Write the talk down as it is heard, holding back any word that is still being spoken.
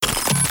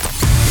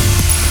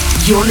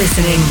You're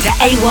listening to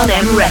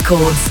A1M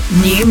Records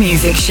New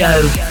Music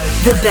Show.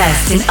 The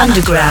best in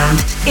underground,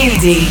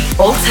 indie,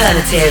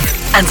 alternative,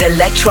 and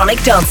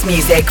electronic dance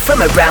music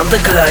from around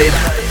the globe.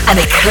 An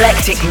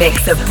eclectic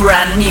mix of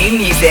brand new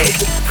music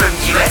from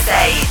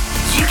USA,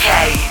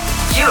 UK,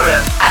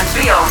 Europe, and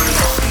beyond.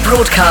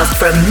 Broadcast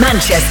from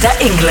Manchester,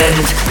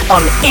 England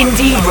on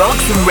Indie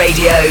Rocks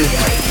Radio.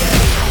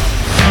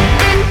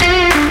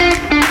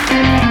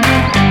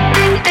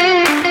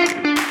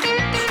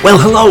 Well,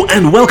 hello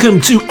and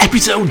welcome to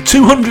episode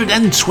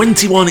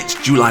 221. It's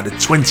July the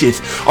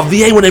 20th of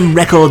the A1M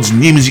Records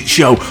New Music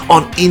Show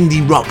on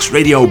Indie Rocks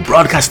Radio,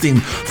 broadcasting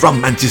from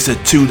Manchester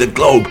to the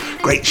globe.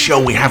 Great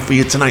show we have for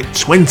you tonight,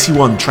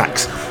 21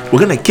 tracks. We're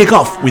going to kick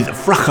off with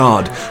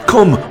Frachard,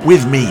 Come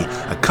With Me,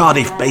 a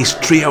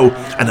Cardiff-based trio,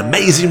 an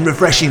amazing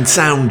refreshing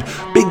sound,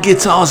 big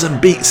guitars and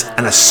beats,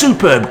 and a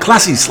superb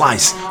classy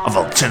slice of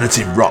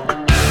alternative rock.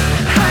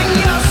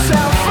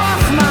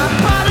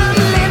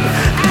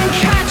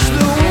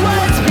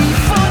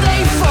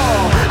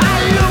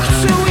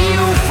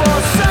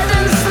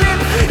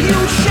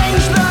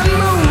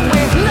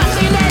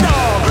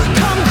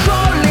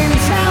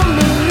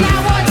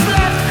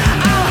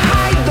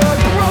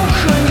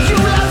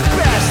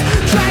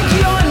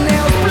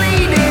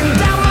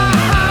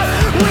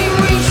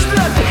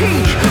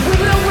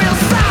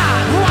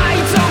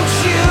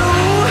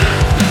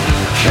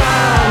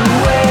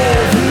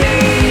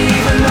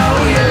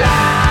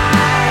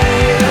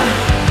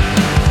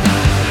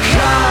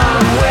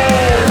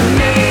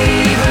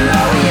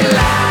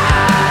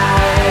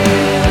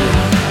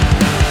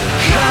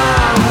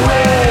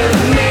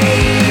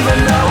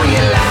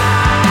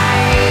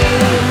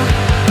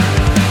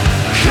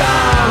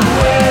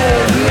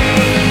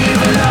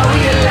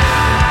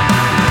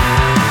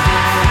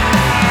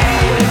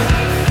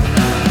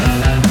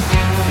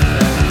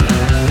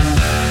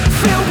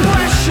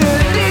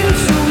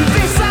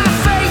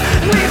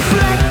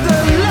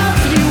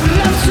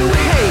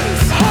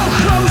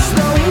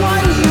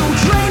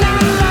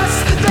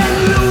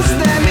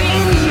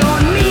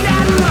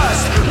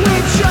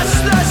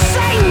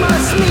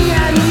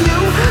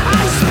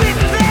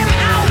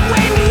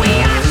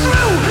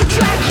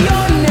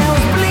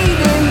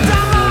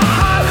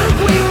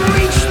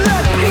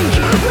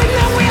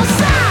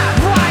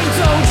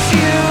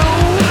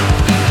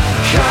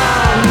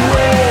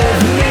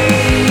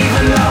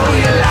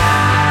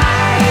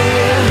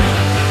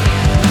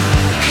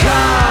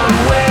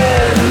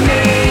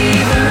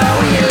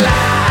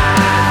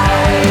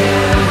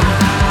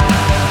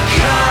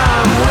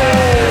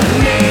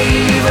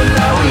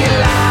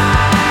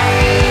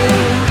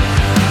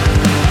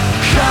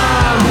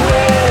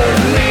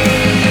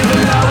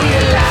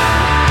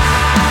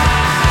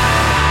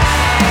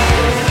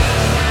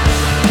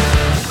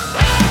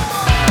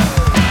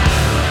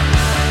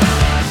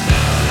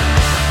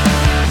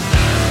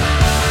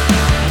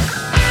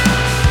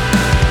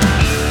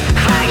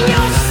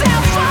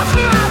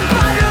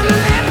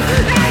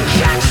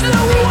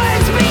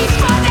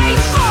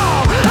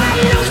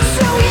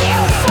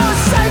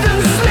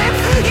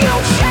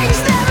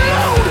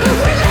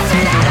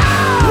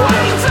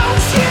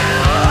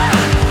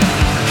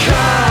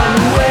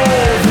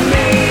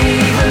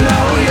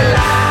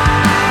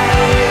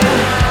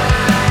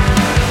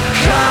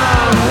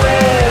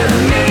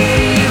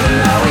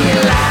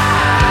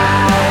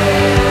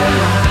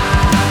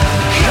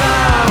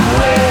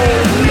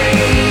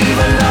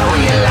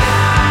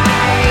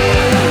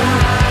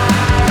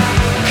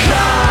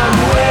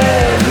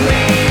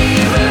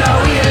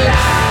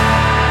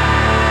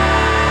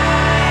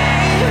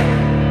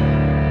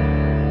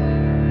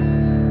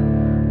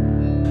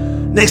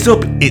 Next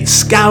up, it's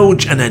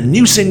Scourge and a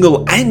new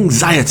single,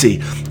 Anxiety,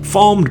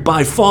 formed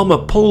by former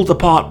Pulled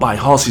Apart by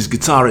Horses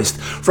guitarist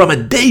from a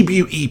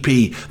debut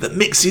EP that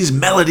mixes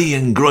melody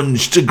and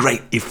grunge to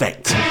great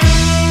effect.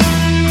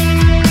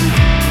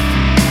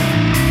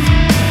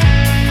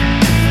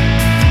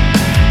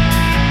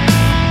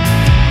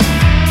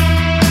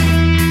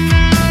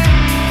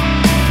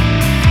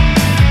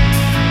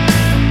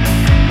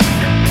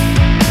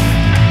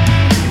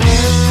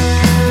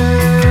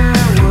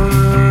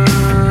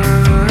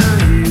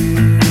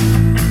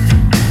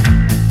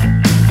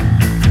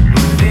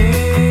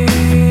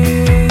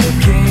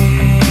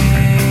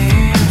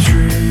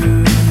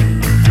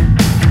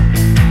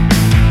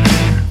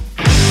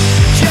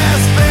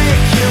 Just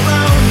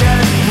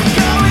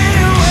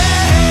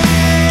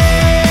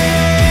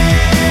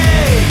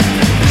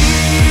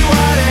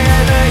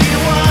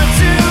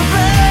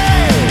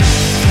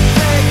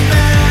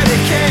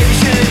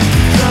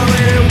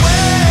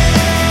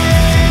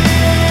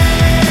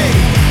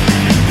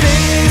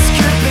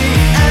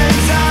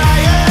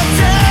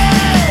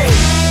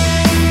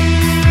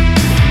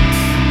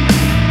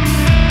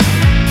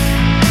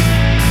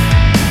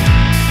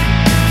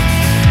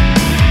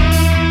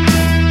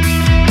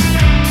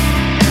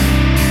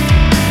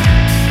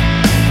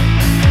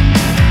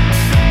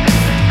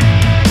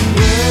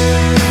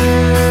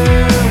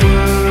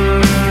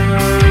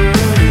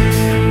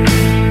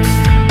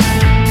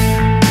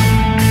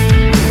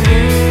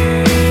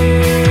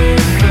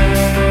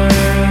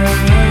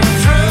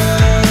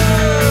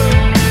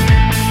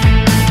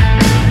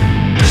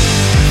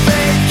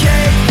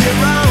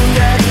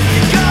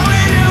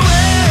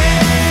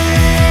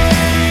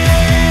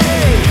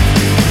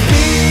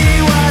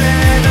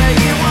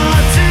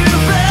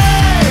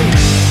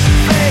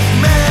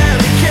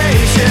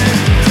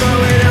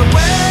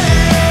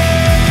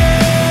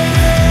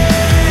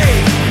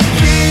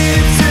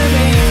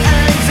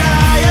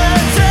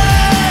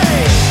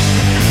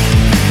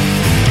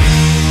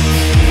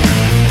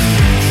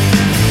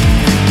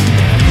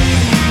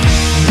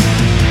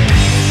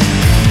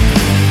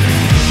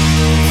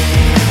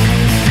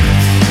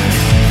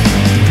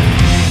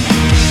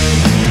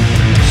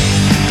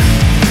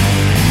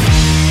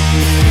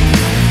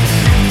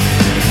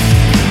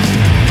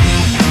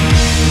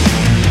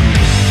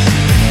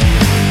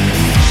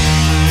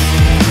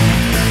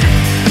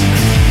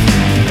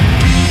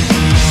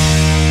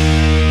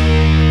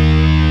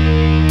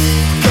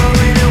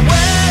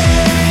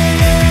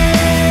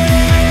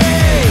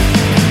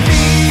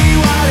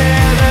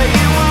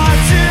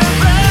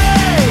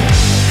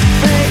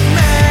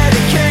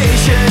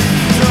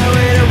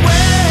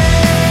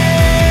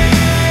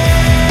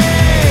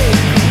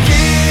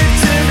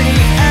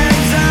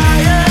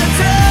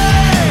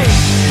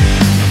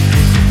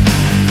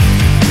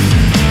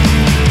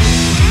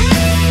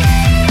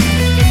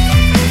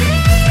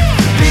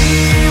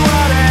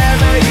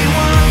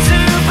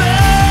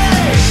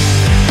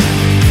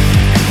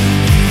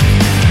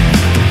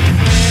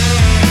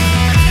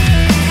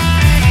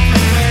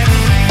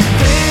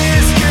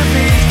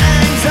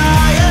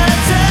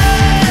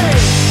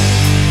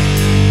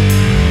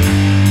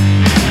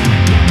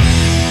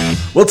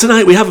Well,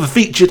 tonight we have a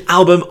featured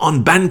album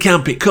on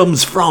Bandcamp. It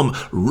comes from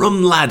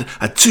Rumlad,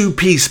 a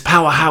two-piece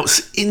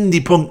powerhouse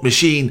indie punk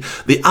machine.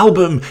 The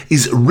album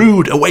is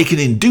Rude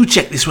Awakening. Do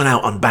check this one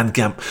out on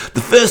Bandcamp. The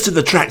first of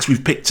the tracks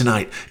we've picked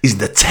tonight is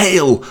The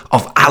Tale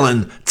of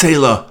Alan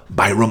Taylor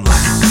by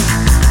Rumlad.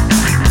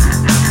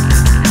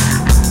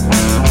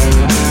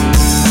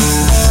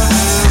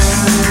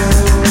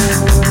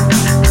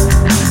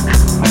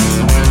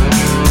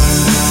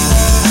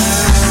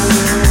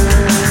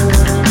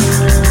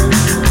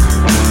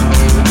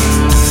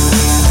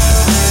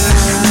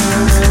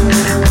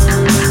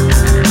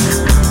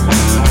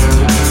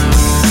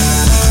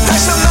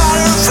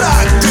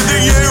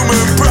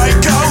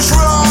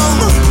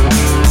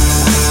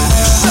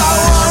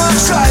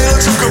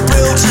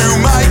 To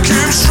make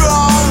him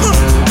strong.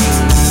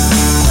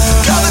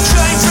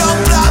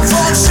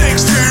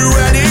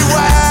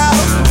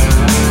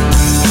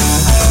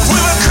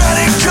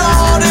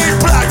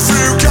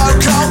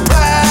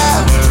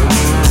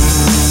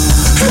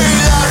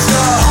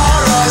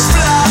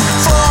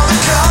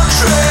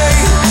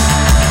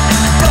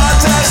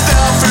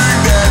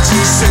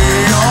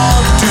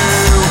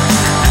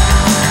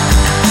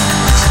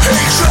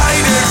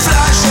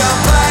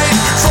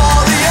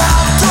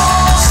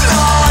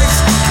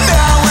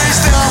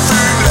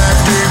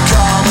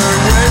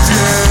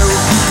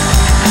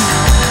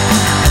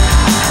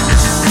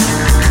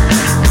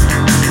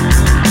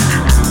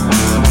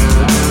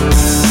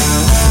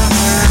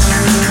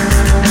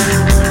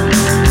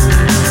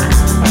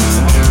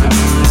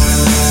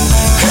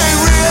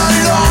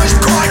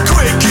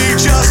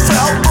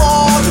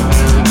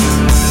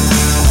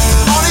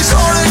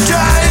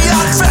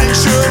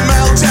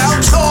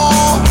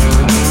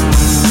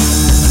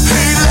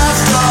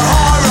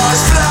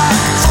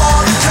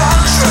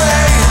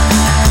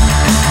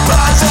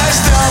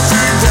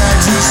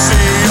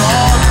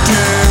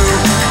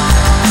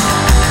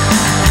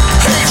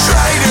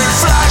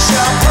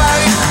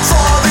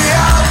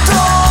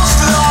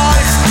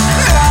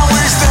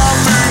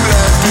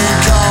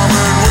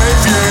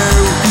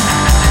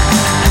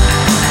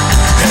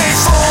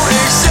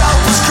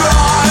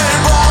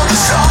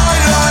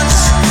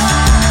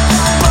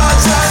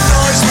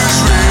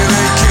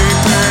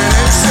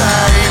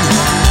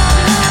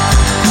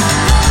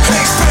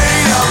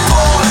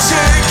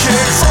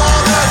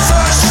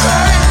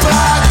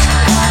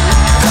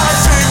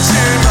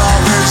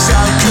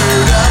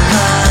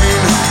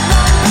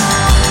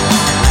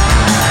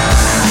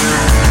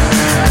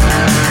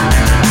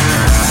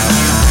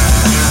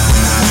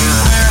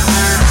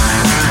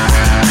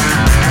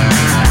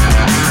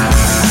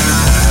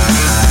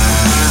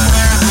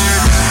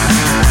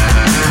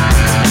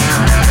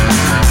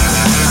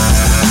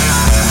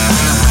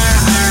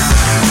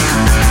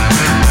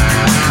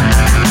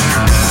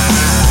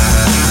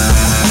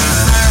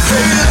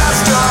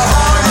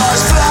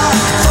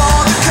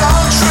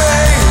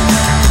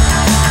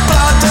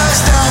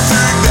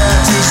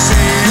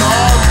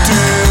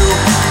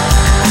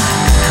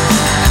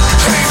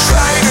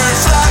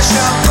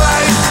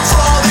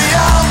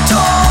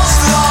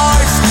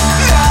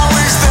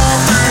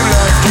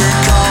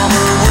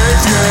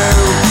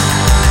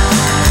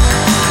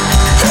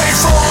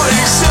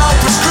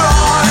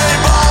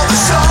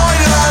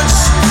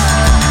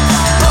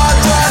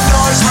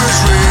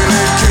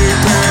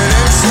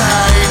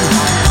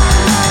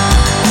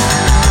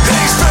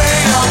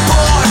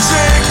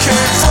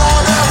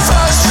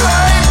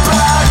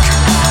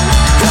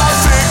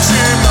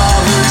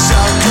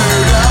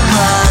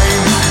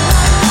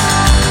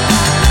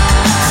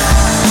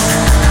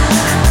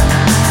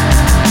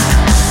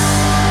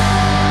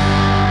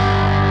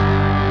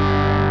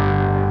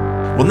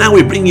 Well, now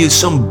we bring you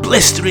some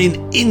blistering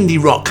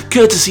indie rock,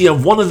 courtesy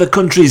of one of the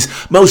country's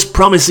most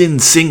promising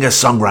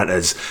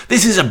singer-songwriters.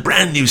 This is a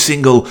brand new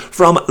single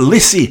from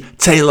Lissy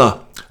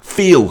Taylor,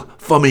 Feel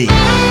For Me.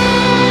 Favorite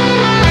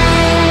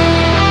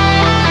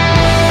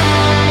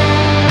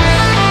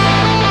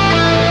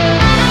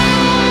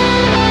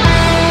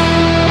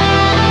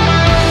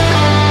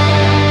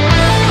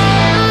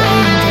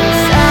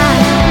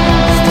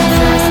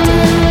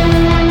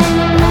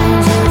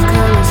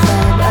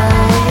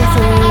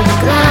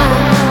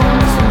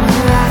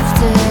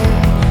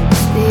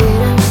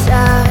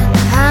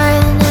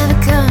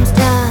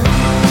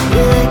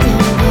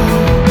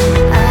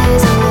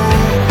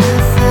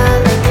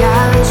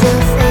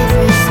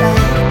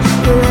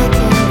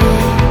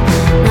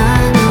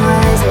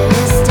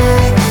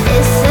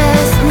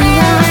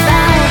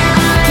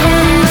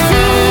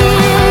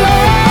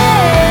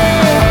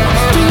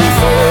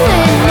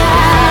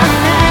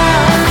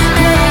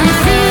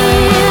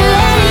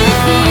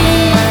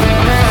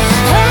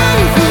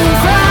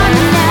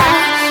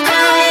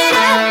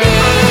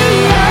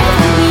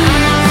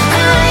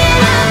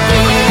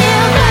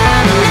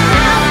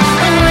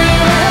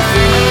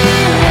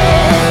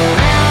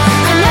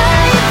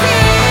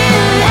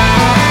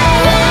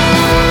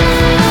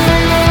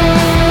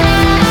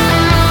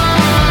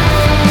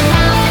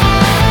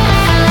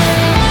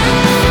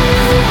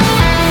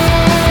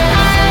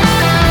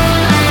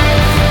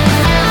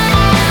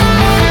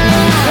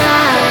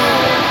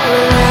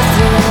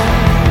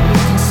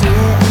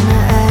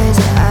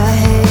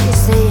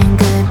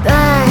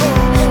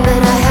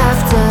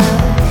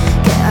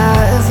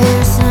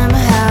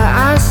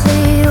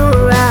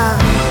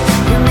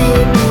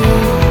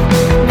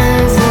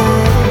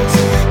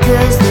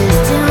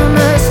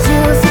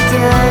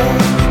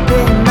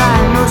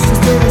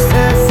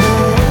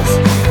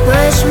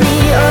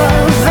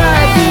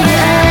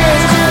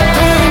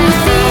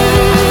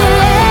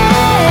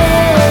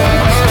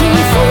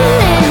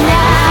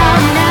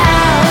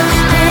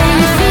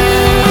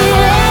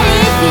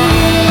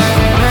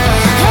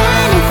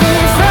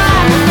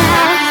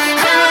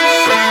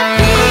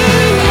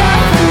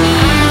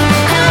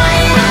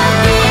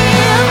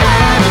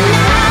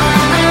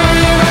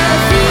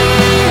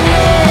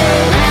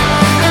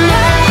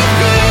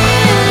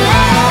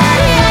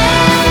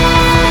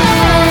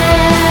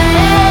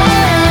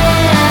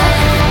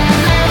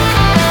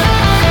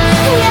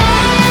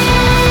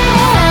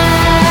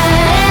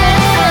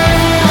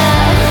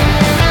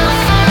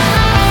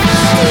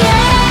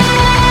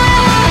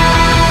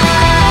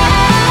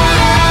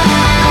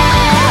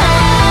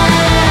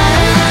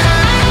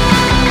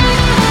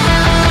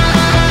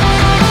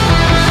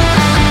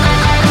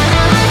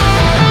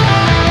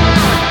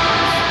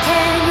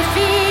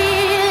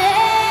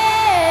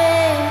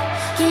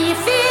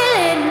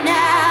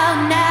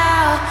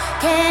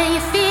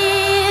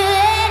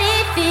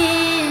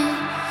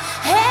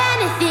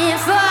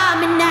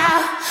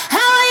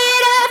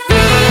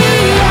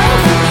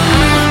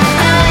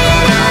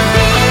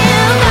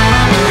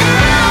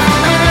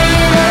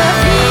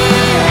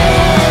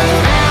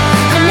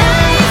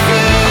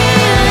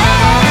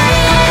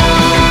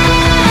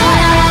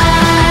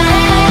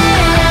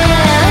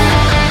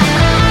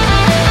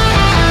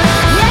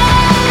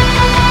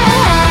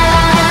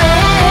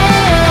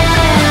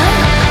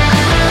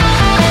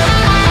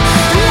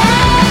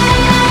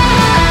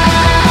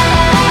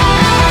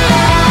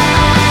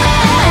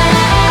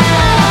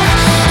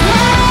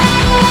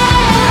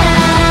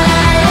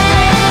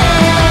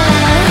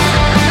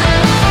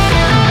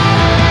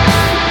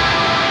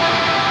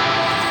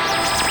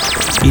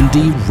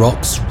Indie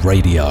Rocks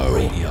Radio.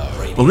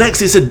 Well,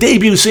 next is a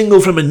debut single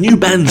from a new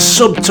band,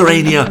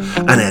 Subterranea,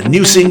 and a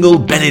new single,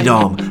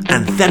 Benidorm,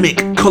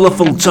 anthemic,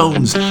 colourful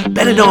tones.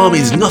 Benidorm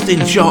is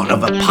nothing short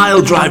of a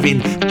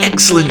pile-driving,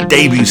 excellent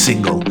debut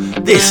single.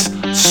 This,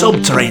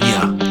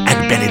 Subterranea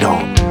and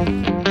Benidorm.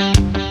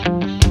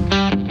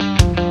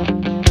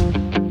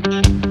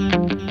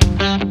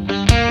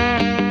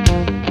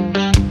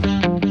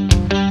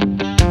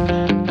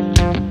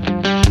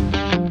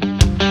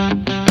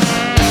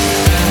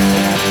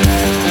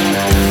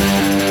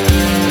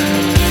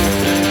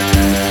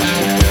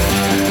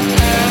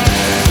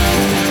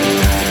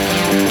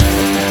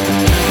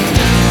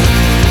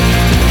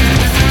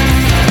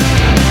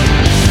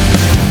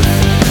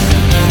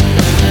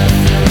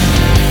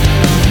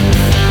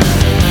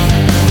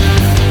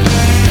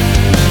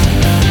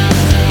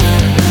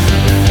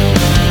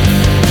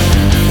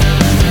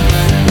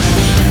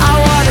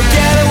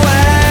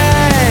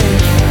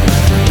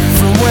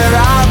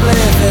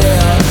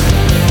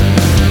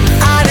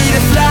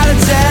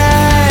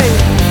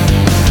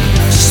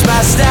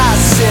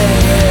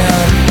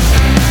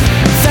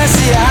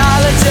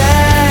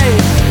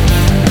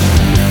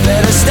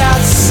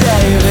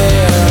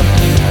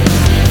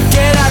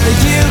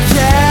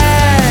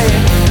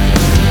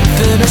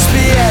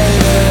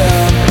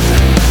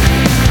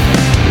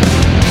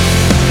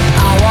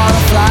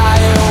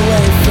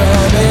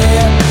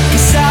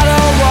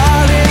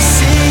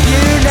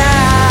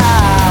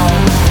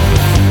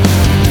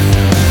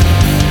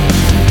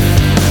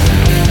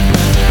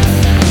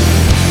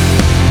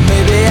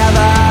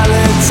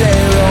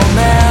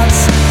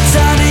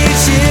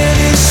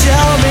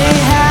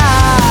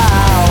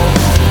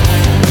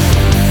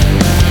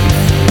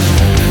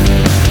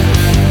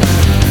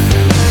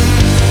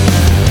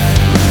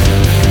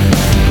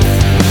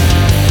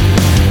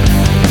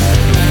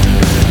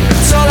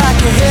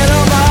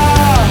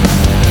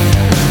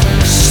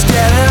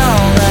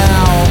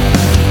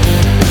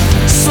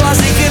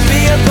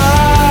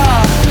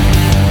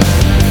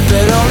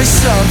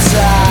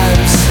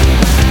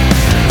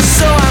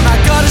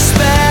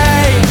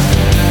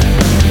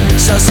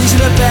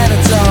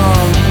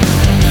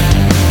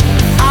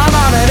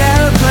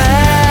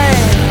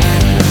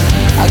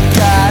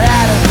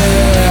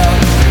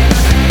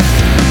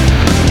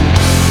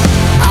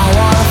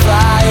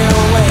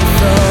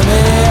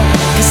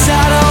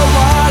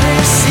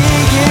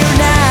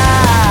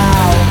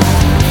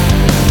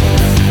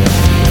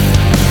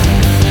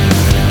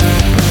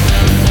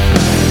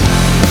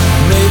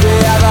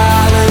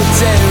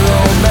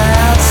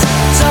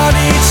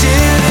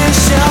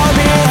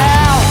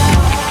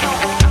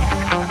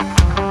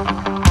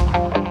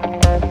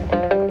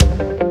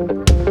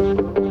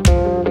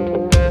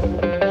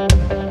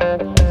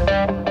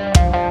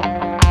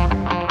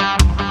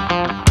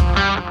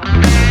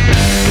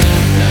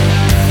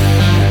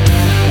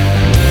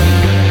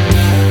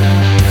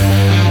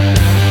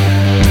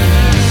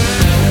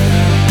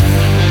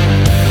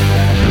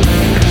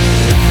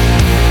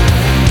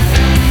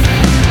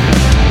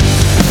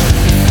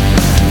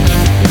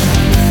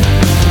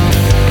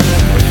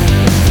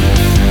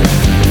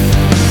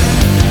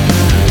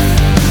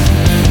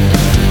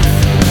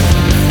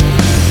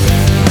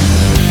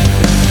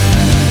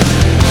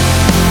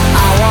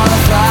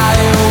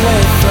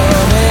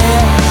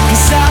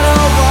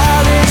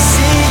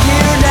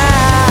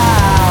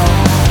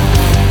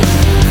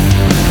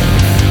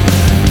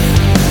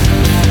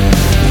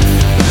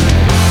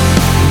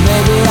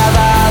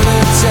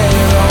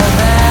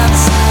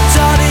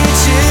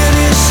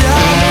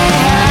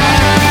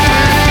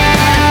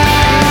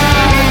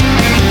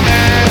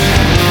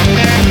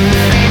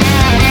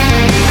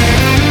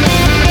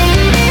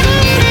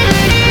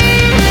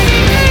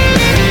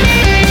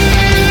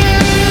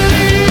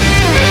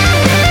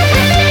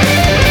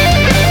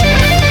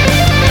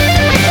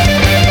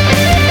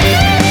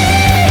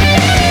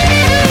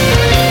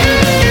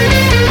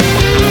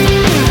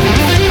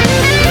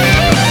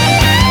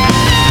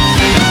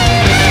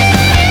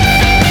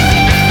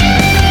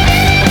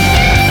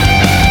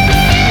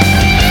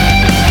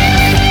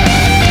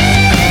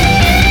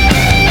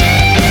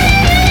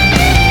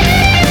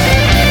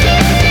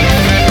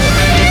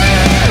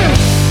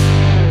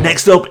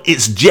 Next up,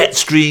 it's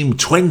Jetstream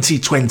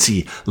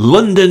 2020,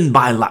 London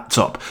by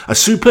Laptop, a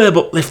superb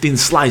uplifting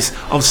slice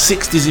of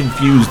 60s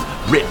infused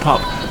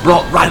Britpop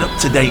brought right up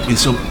to date with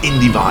some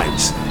indie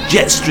vibes.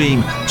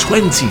 Jetstream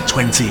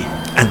 2020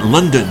 and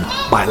London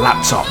by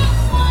Laptop.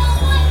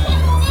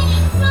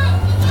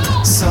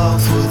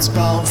 Southwards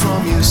bound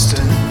from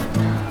Euston,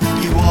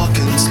 you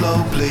walking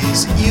slow,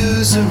 please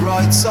use the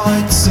right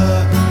side,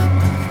 sir.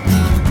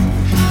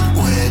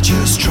 We're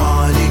just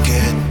trying to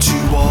get to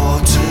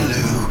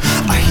Waterloo.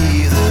 I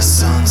hear the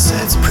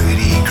sunset's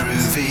pretty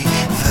groovy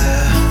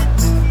there.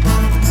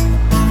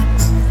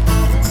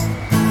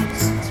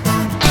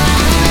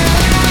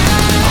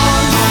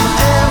 On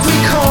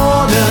every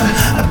corner,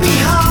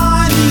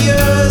 behind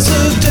years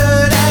of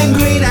dirt and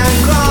green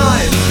and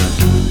grime,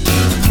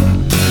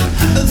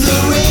 the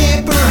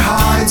Reaper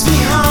hides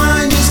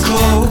behind his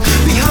cloak,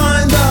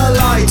 behind the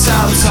lights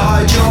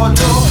outside your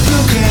door.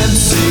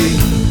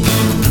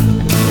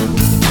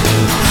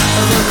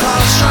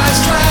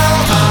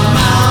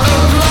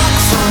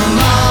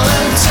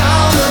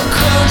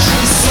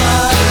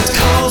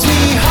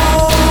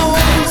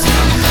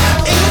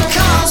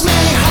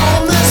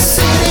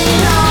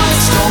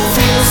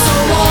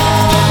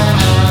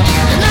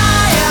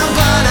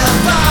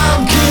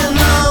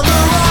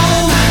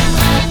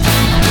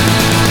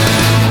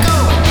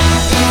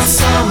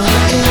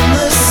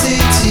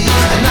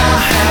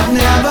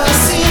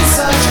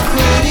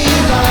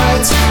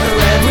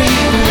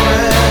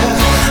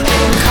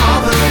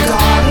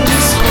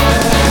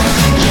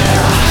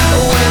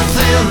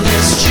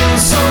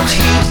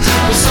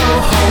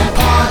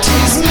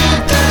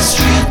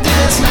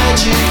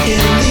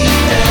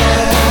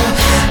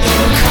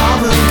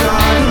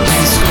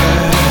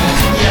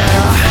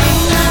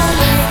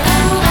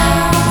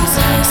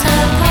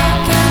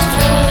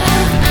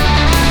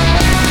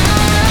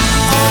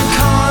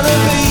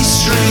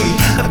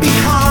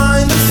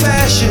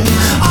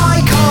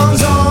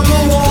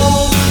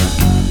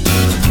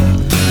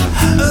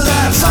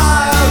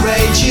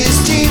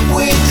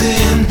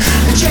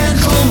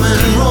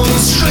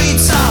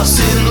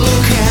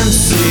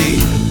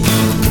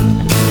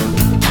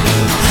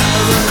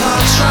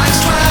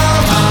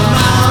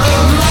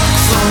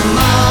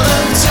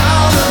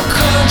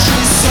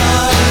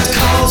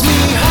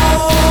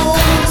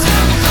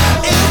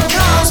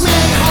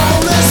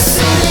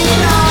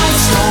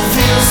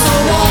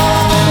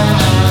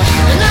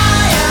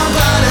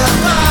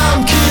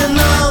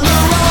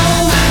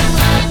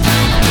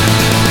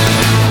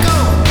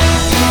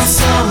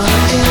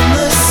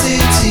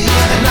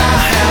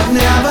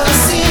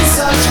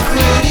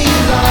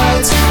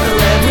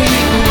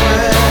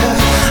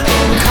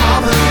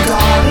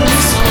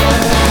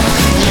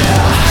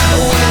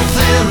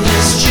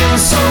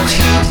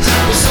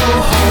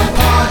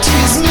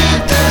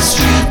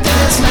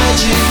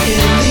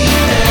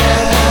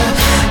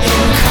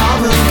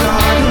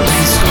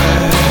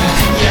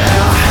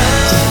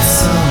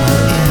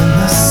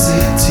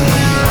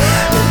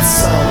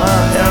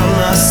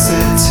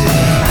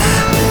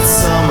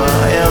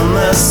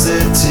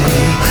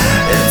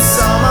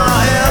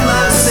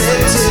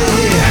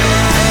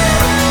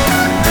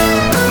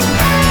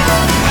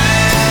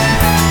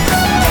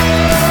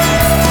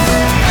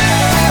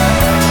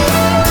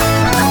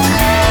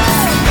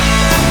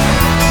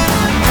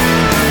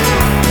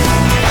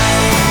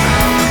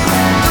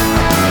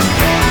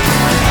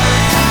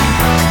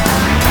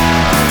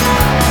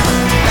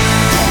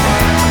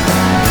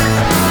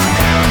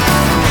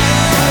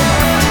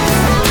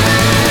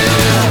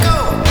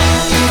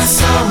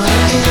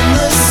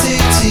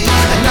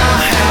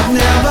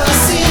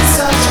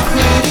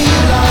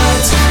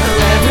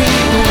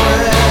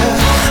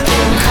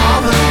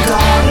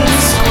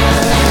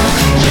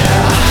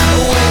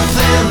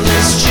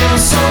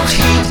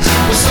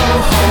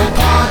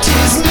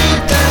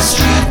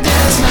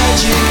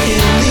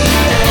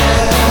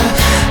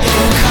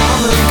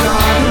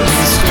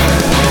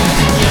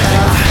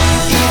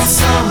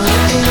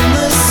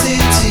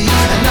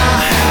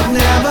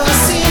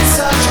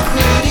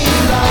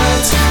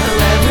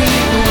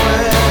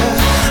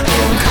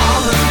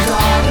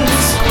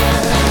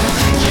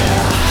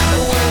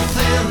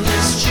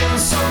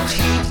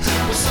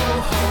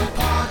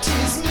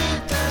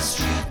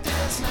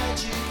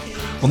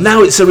 Well,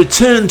 now it's a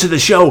return to the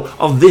show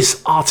of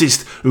this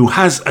artist who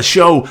has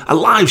a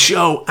live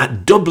show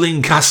at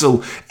Dublin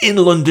Castle in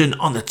London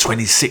on the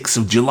 26th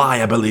of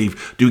July, I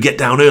believe. Do get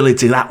down early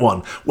to that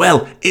one.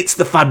 Well, it's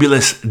the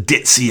fabulous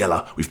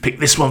Ditziella. We've picked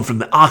this one from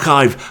the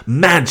archive,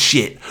 Mad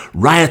Shit,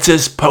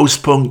 riotous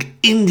post-punk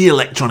indie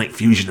electronic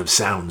fusion of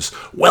sounds.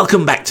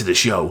 Welcome back to the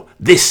show.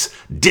 This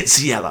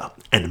Ditziella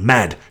and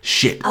Mad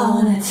Shit. I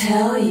wanna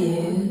tell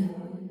you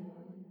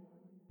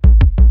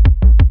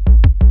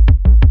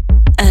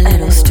a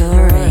little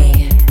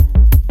story.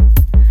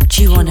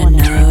 Do you wanna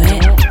know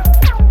it?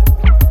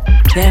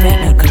 There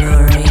ain't no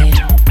glory.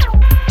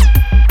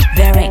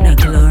 There ain't no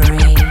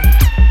glory.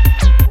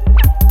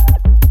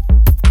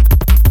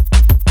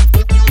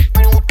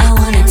 I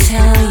wanna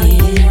tell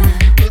you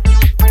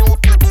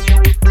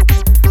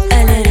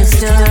a little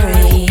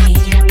story.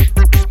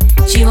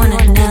 Do you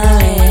wanna know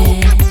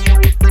it?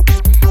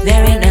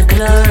 There ain't no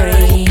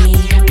glory.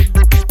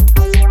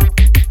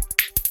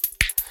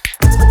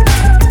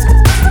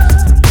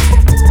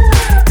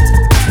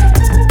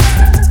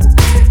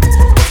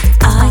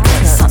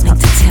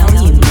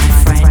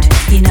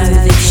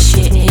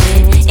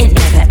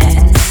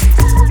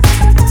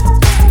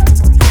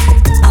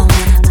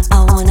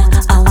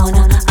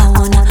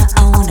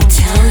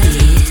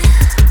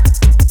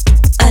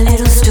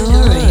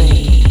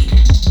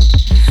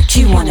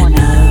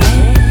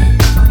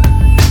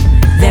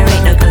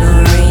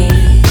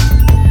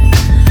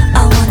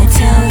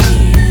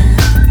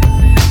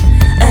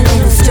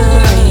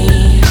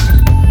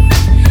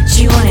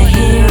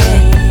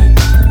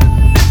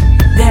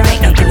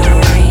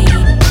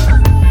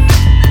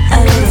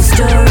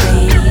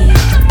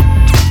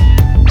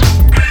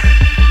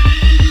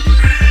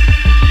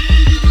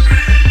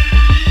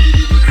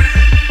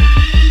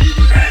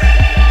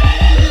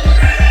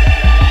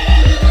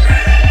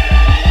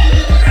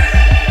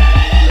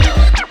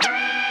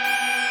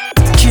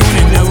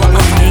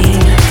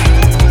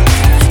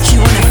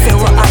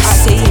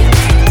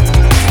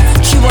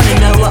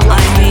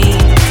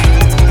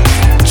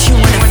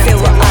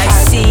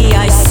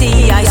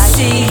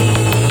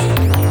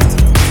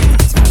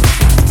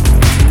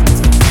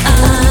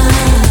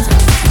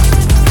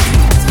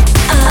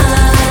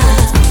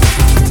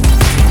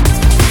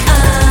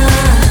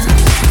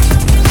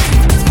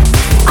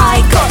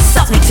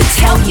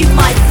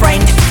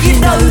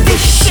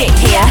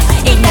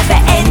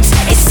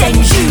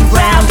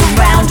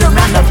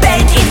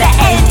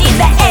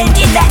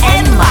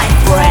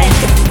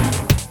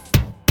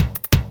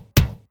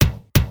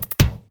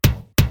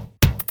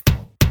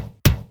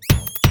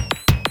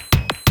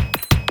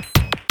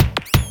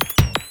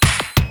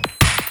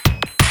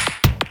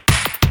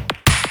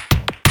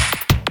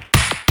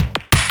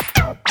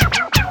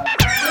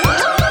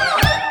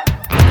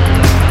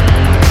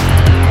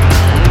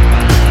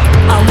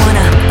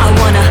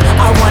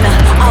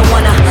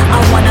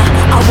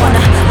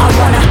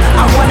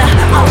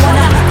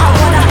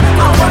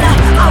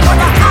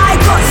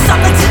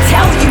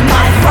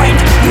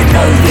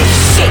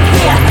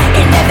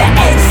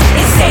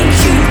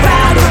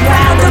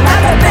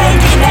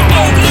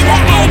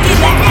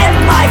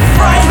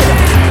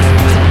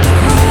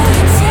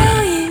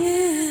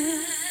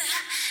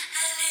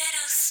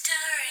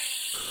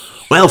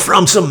 Well,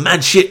 from some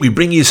mad shit, we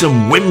bring you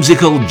some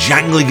whimsical,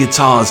 jangly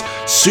guitars,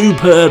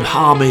 superb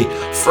harmony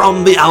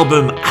from the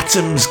album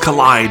Atoms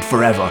Collide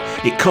Forever.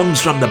 It comes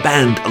from the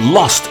band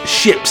Lost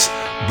Ships,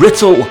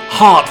 Brittle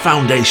Heart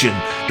Foundation,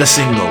 the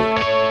single.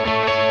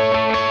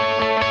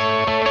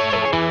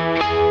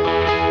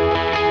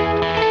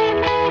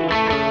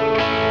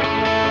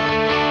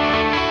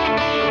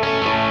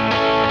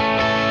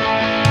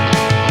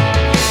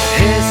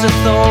 Here's a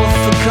thought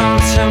for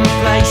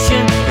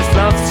contemplation. If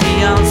love's the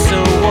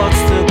answer,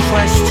 what's the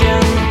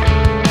question?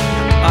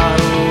 I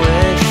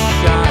wish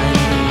I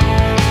knew.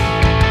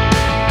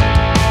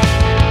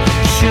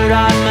 Should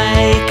I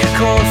make a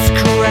course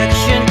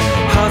correction?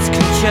 Hearts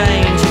can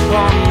change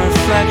upon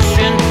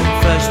reflection.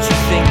 First you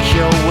think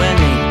you're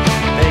winning,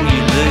 then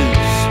you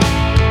lose.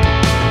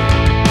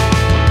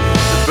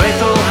 The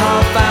Brittle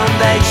Heart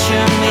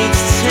Foundation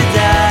meets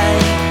today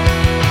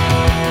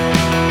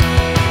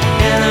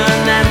in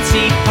an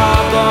empty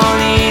pub on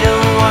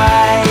Eden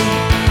Way.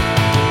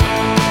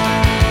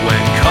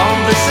 When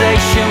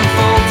conversation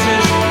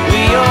falters,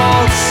 we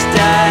all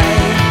stay.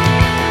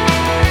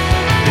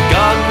 The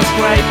garden's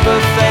scraper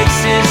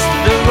faces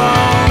the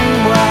wrong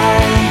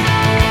way.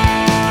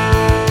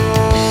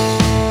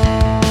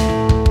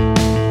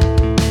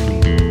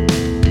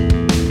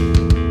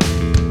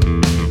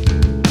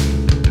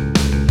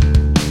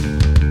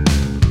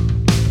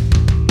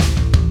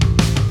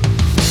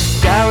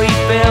 Gary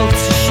built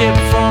a ship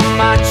from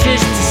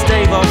matches to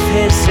stave off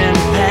his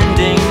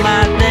impending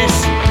madness,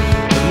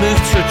 and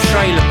moved to a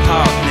trailer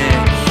park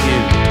near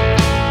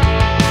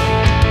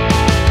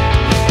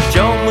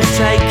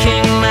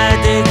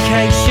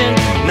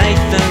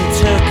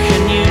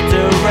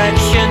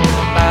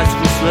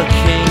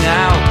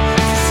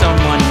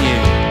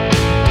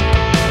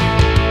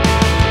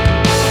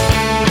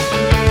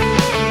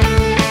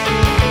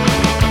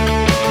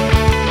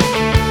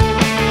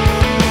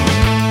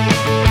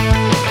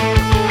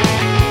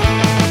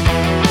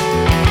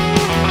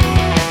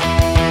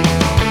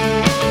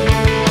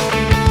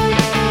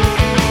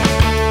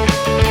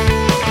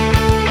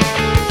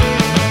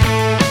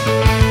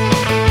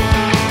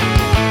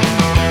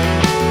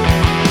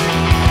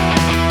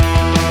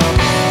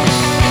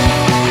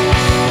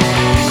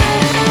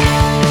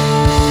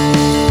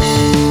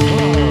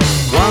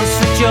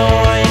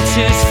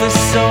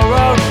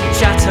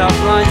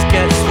Words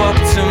get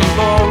swapped and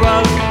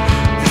borrowed.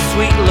 The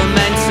sweet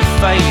lament of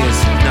failures,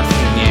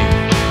 nothing new.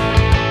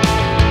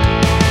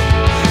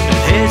 And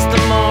here's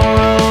the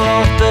moral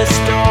of the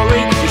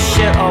story. We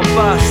shit or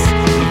bust,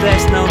 and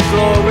there's no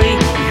glory.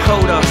 We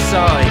hold our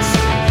sides,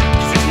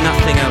 'cause there's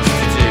nothing else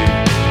to do.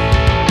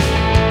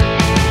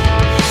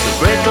 The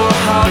brittle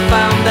hard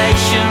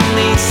foundation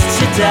leads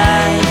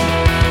today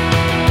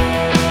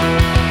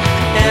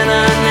in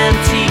an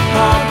empty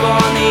pub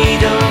on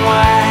Eden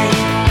Way.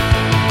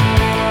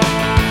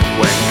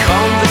 When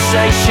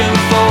conversation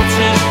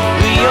falters,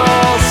 we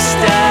all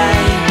stay.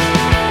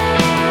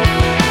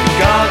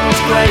 Gardens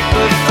great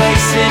but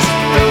faces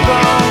the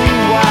wrong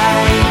way.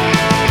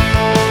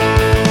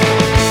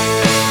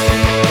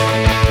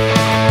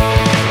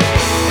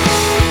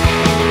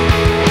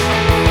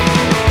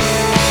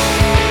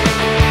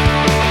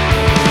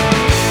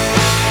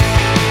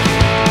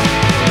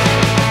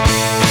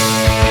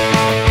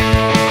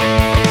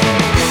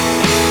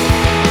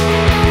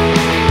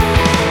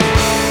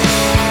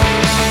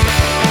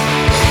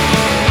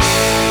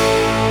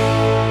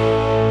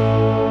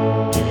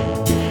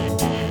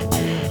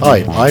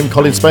 Hi, I'm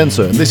Colin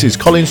Spencer, and this is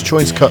Colin's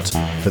Choice Cut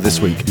for this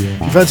week. If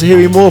you fancy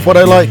hearing more of what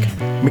I like,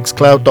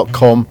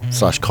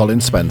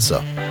 mixcloud.com/Colin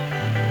Spencer.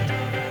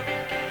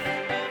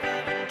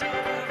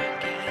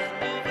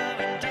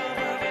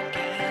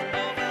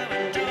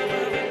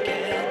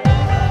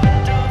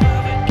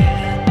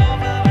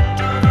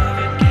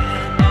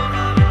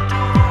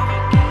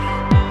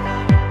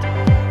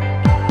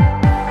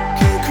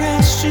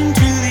 Question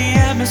to the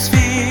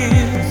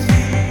atmosphere,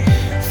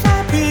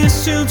 fire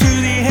pistol to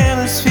the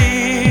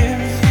hemisphere.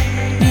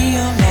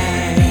 Neon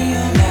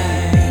lights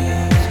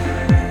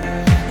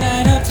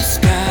light up the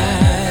sky.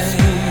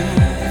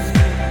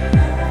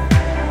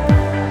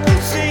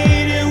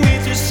 Pulsating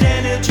with this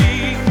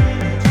energy,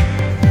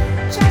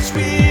 touch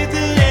with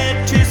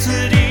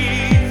electricity.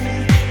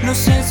 No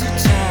sense of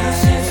time.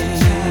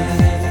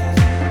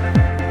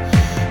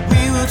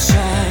 We will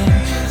shine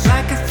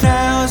like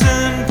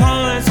 1,000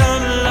 points on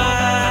the line.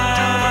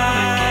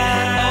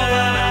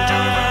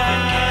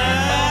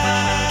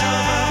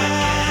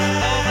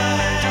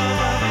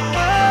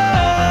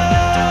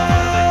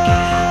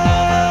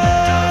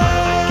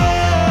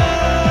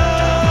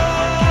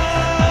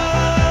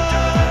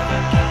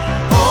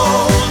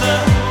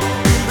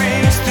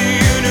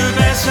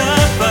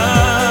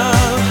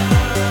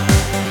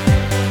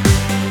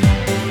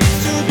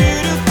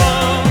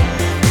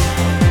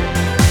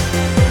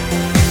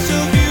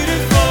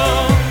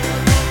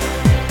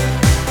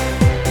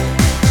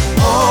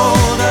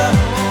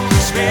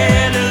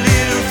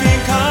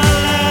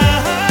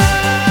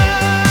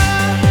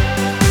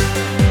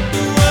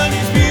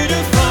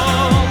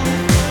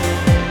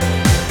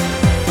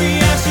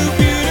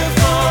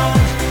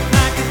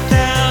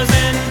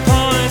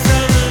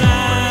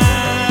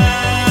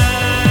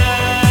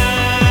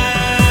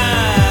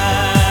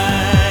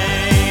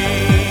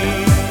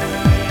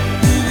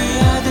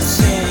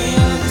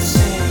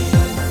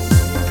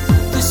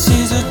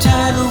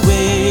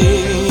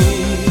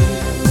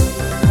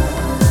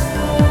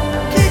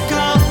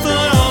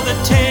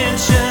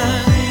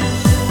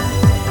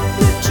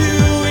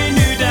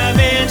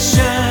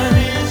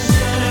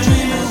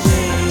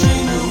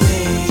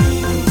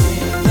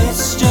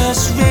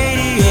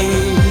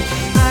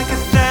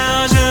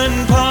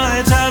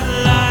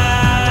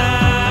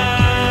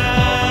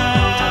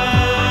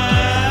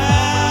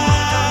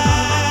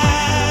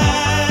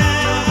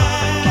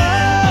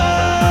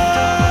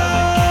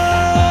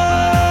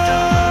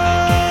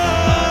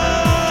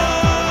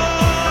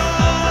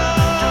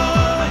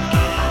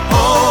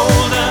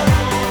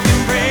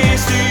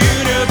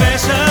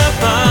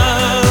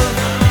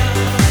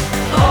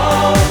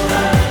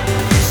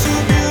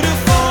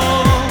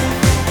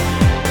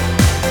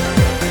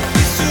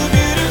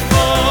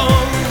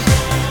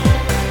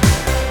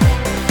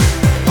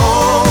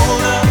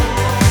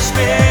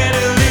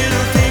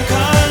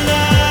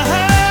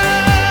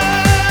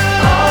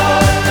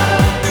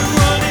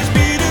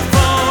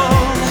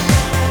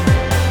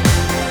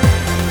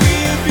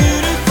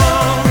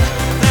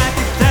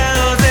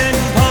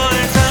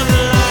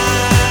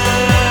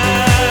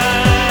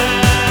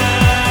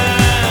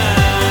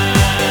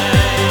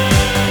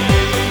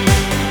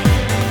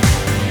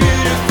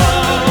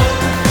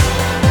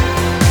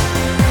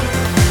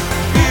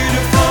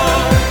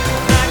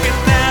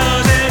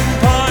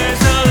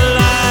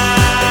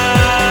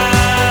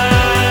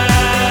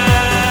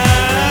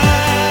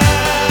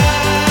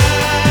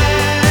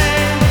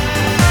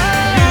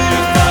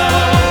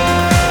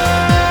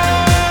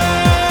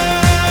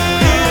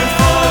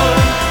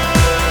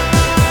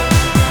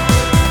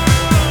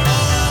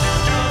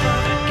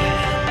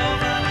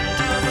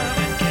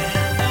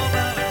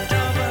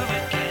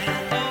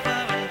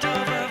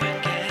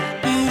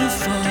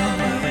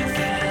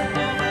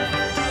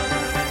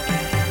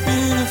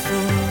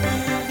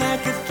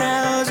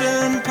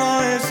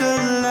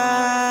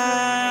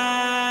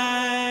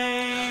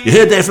 You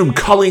heard there from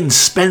Colin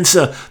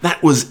Spencer,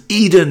 that was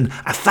Eden,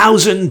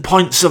 1,000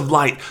 Points of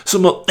Light,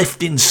 some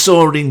uplifting,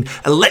 soaring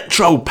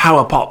electro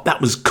power pop. That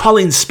was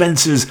Colin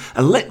Spencer's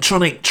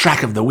electronic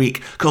track of the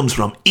week, comes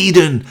from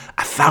Eden,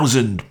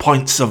 1,000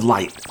 Points of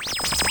Light.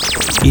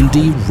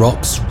 Indie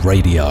Rocks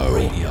Radio.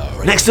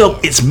 Next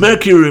up, it's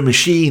Mercury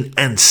Machine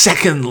and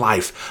Second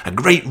Life, a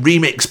great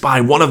remix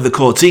by one of the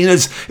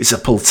Cortinas. It's a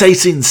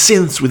pulsating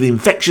synth with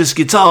infectious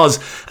guitars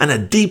and a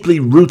deeply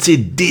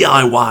rooted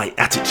DIY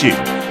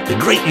attitude. The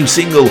great new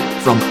single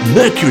from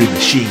Mercury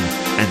Machine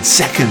and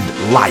Second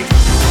Life.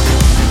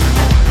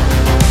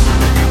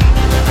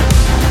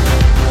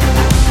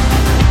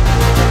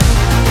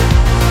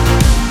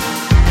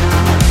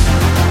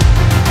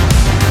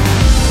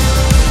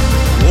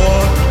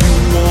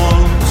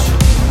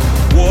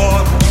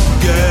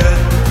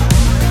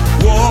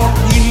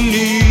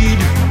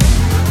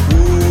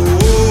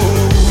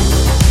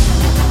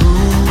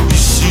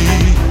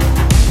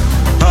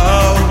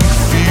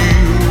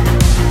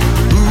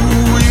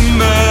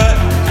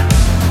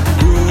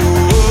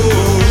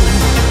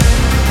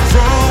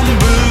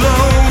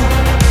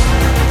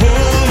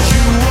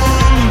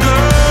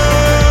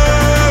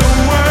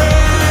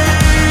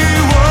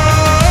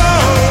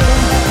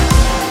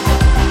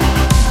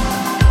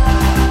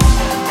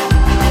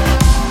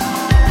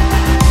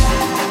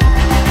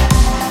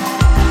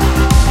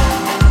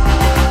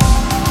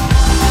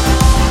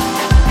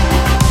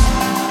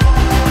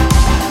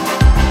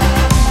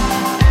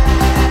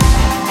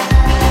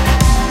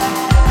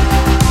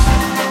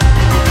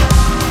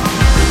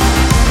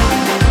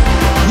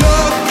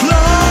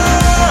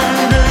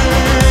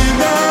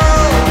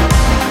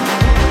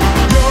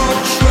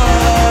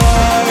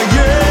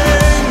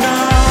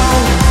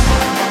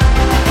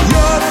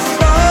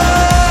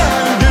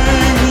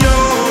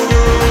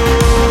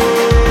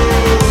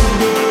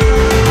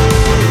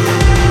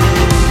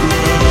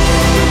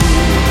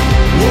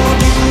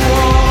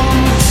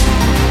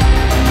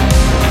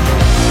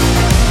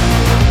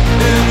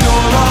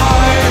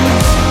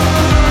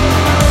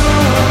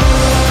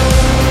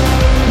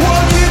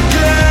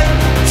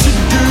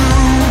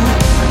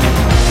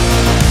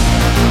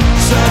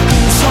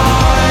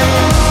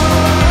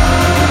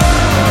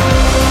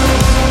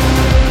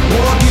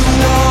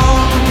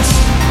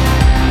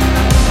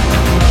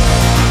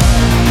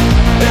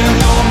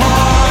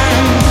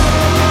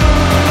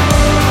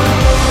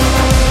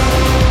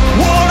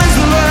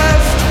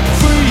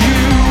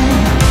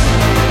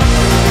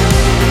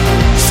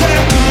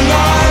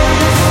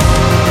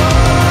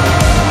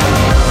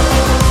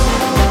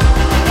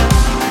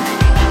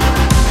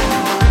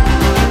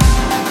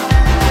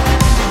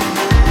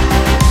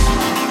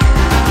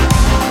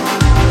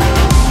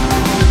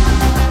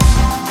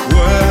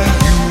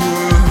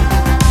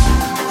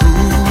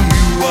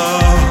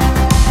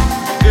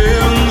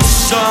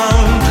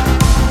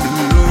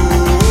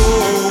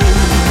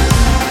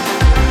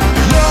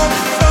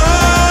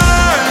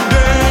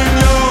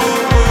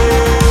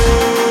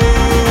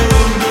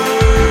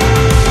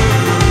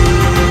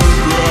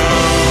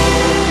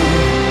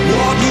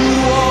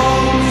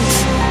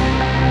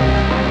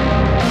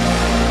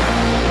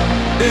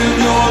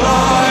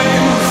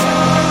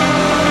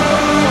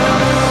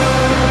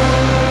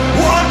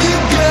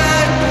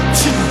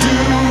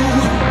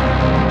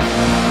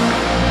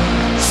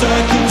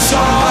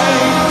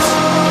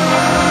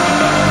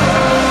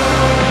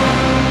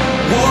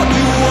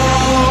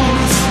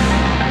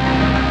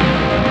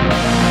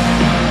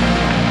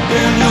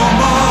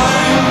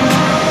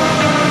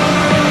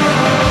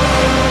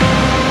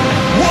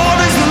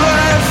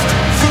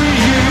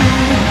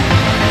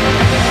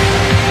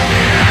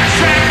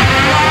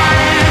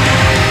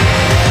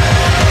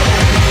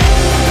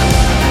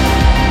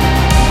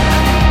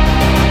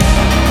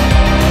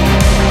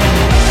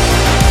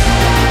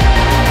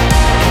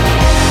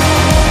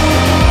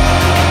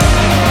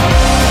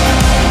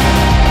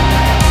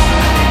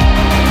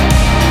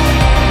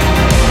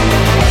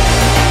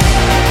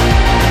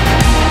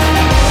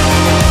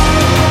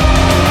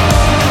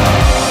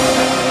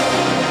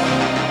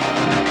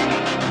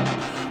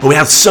 But we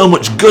have so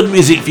much good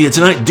music for you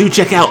tonight. Do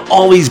check out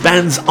all these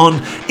bands on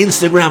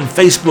Instagram,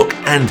 Facebook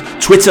and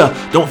Twitter.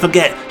 Don't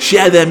forget,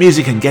 share their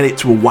music and get it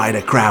to a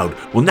wider crowd.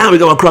 Well, now we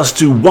go across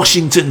to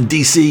Washington,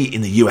 DC in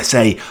the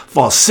USA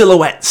for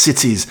Silhouette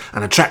Cities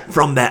and a track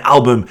from their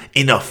album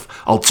Enough.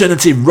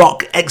 Alternative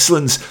rock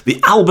excellence. The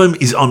album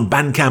is on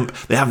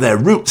Bandcamp. They have their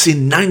roots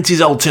in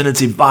 90s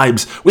alternative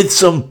vibes with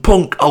some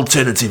punk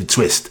alternative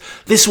twist.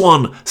 This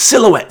one,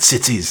 Silhouette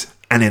Cities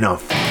and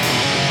Enough.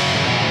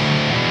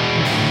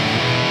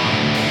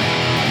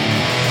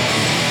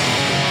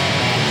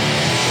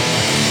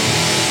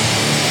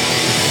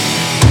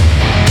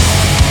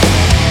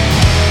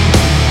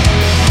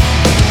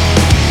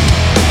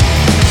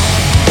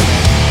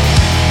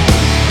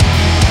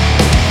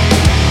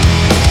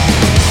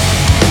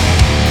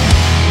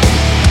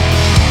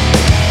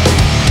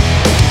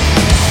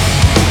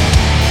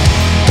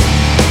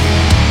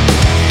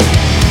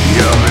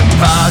 You're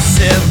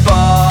impossible.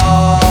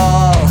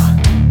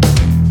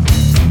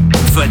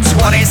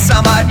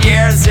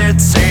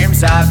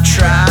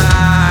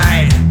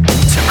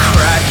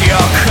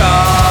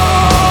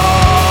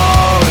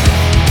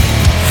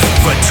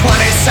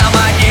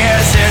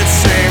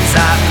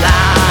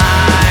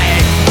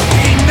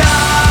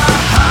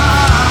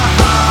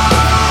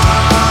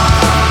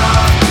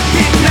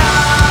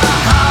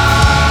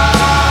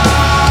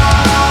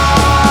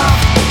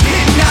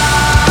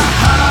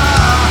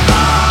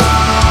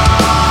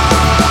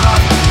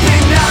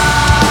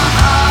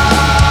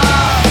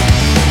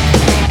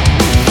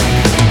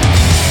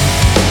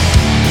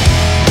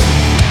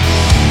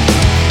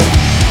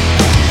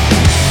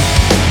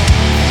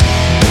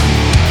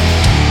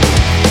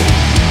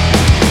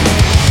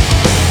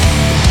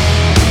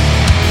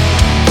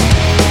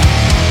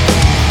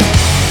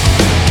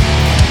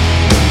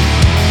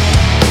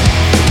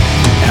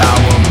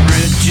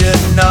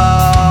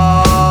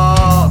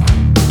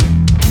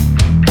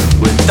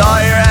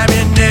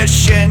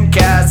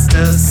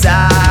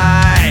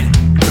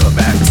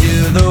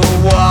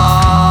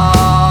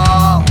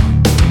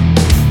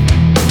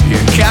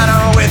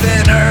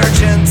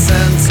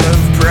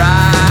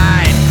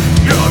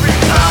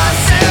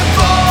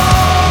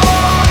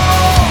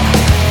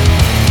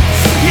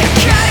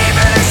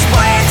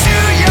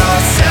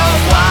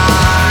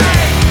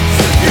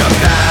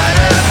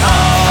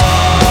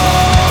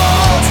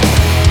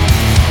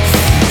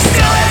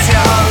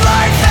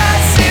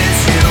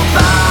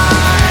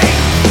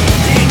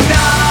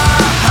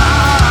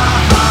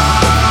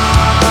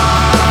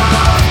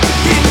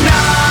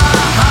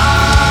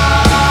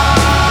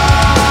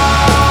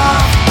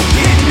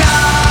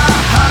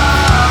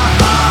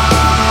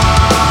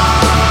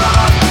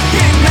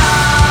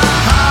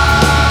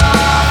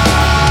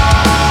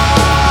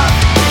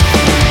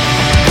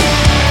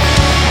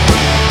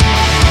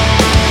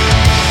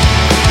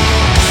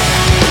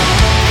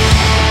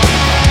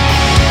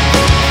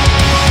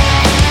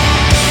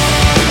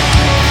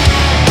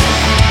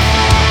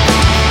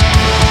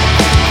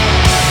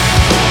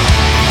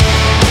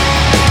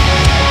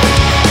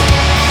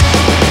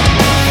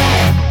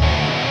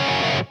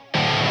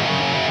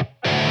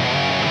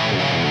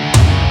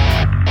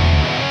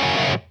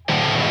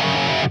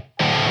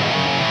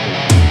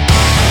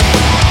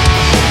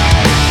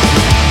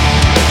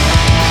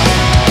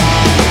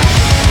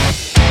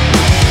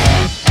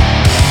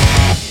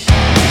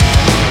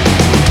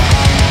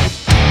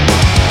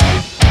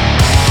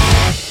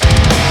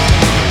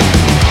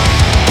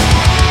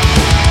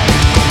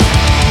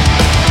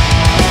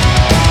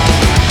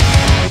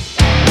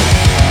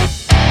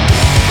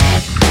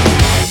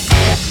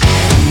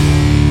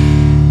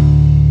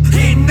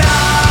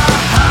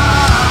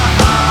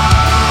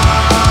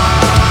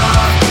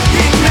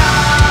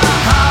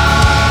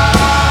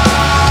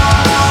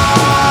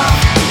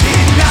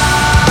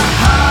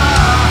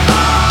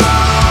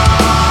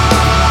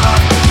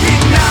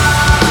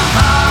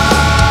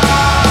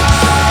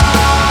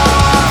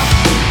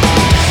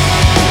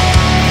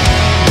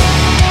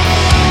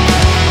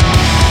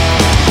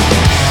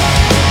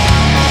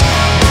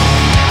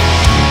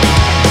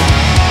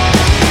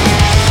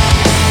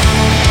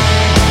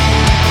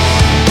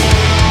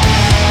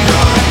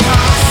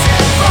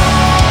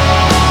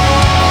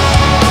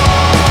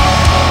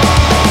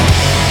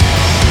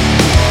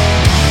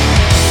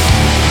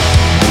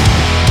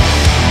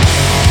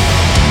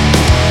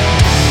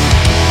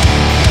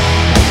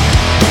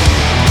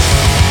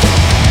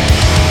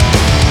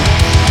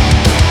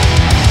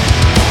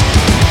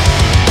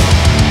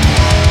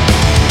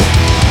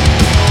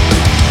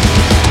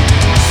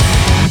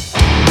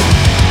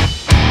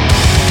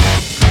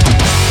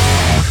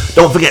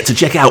 Don't forget to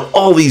check out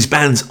all these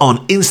bands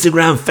on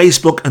Instagram,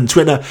 Facebook and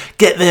Twitter.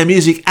 Get their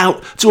music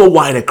out to a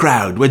wider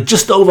crowd. We're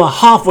just over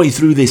halfway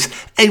through this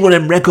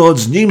A1M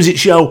Records new music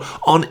show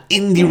on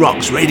Indie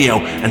Rocks Radio,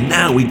 and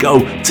now we go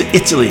to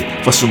Italy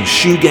for some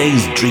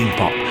shoegaze dream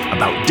pop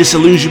about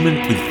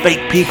disillusionment with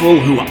fake people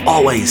who are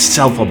always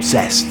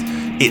self-obsessed.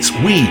 It's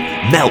We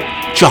Melt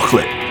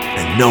Chocolate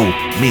and No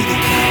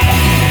Meaning.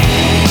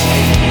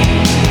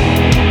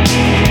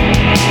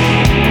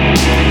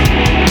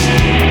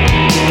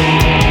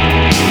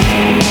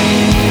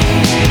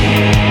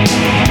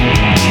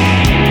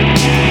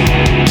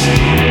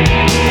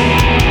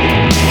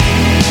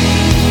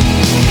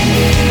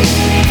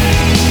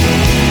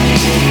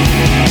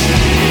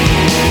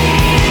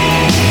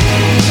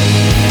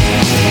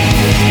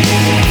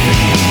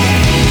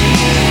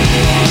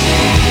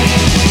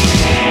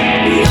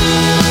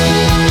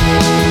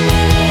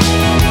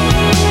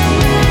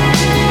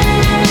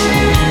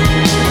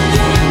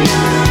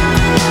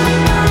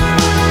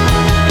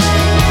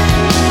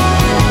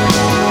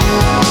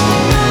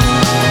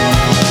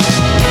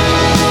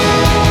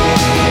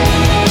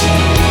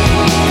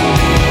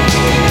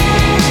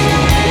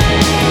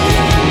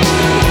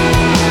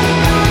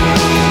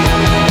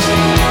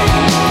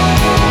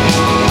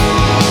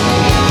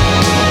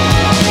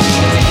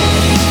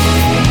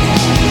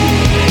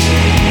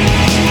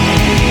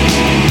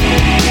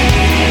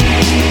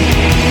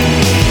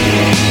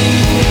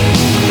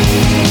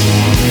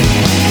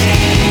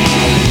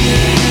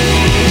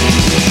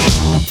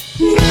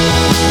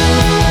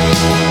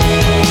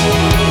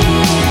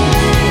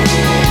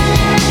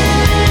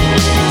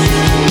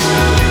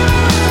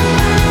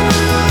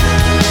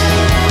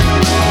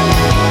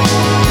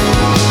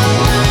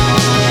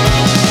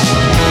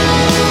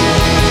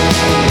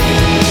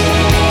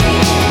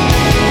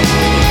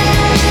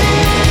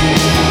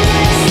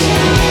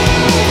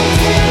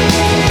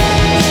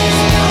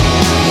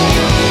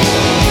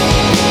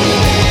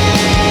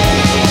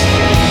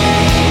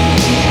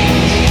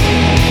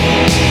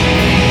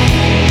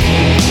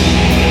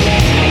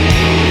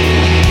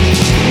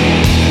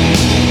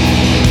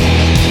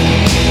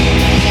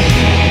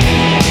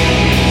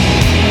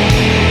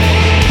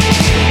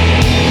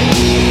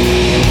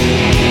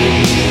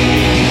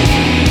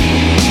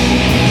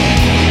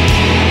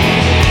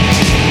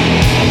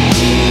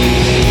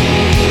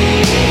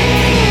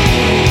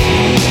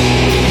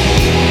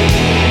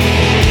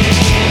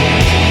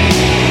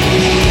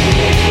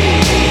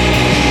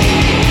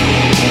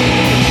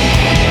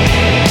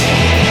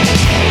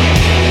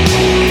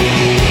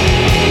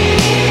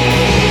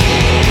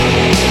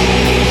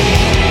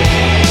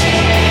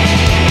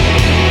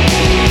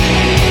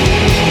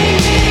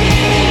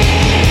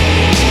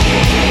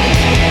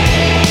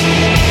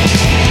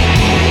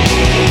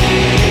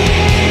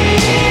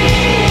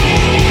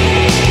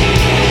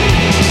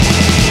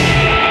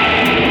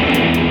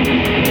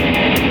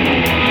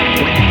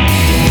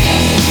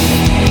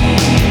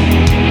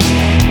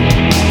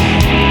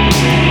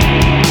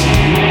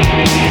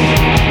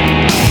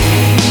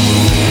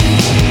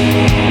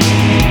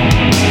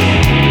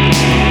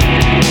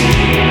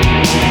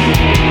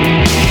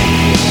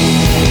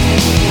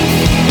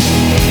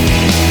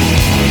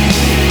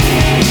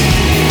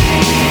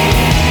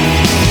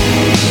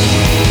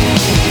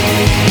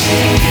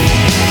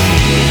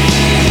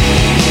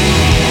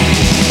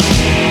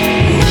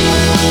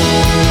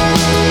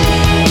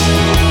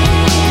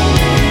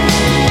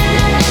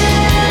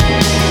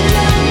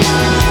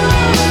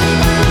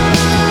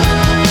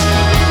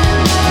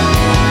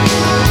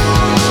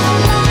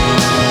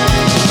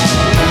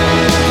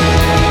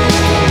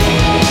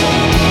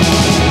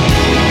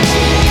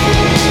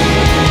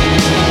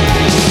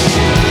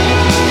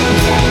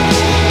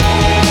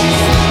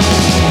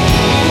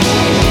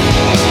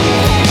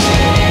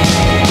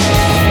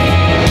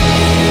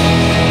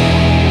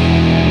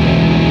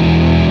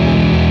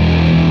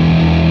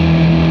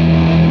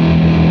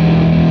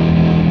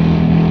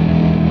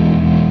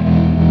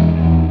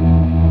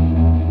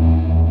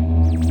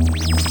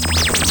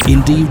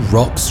 Indie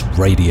Rocks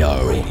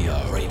Radio.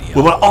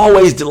 We were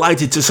always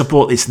delighted to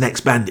support this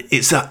next band.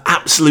 It's an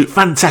absolute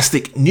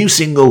fantastic new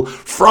single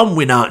from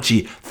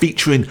Wenatchee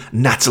featuring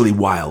Natalie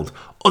Wilde.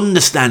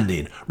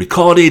 Understanding,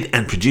 recorded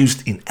and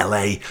produced in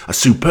LA, a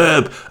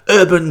superb,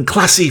 urban,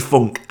 classy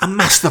funk, a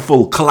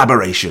masterful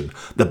collaboration.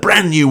 The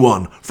brand new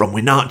one from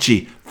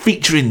Wenatchee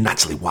featuring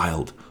Natalie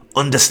Wilde.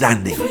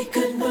 Understanding. If we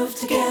could move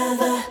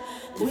together,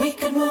 then we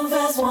could move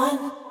as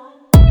one.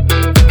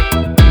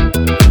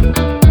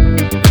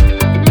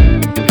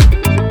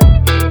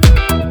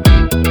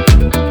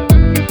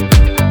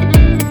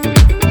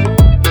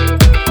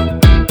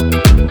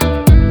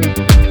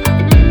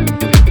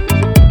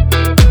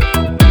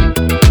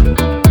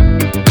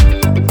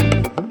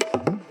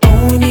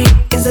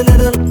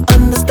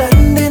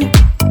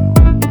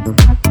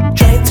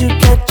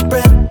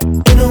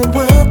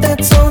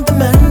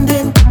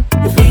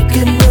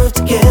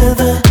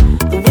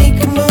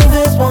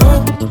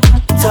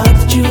 Thought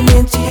that you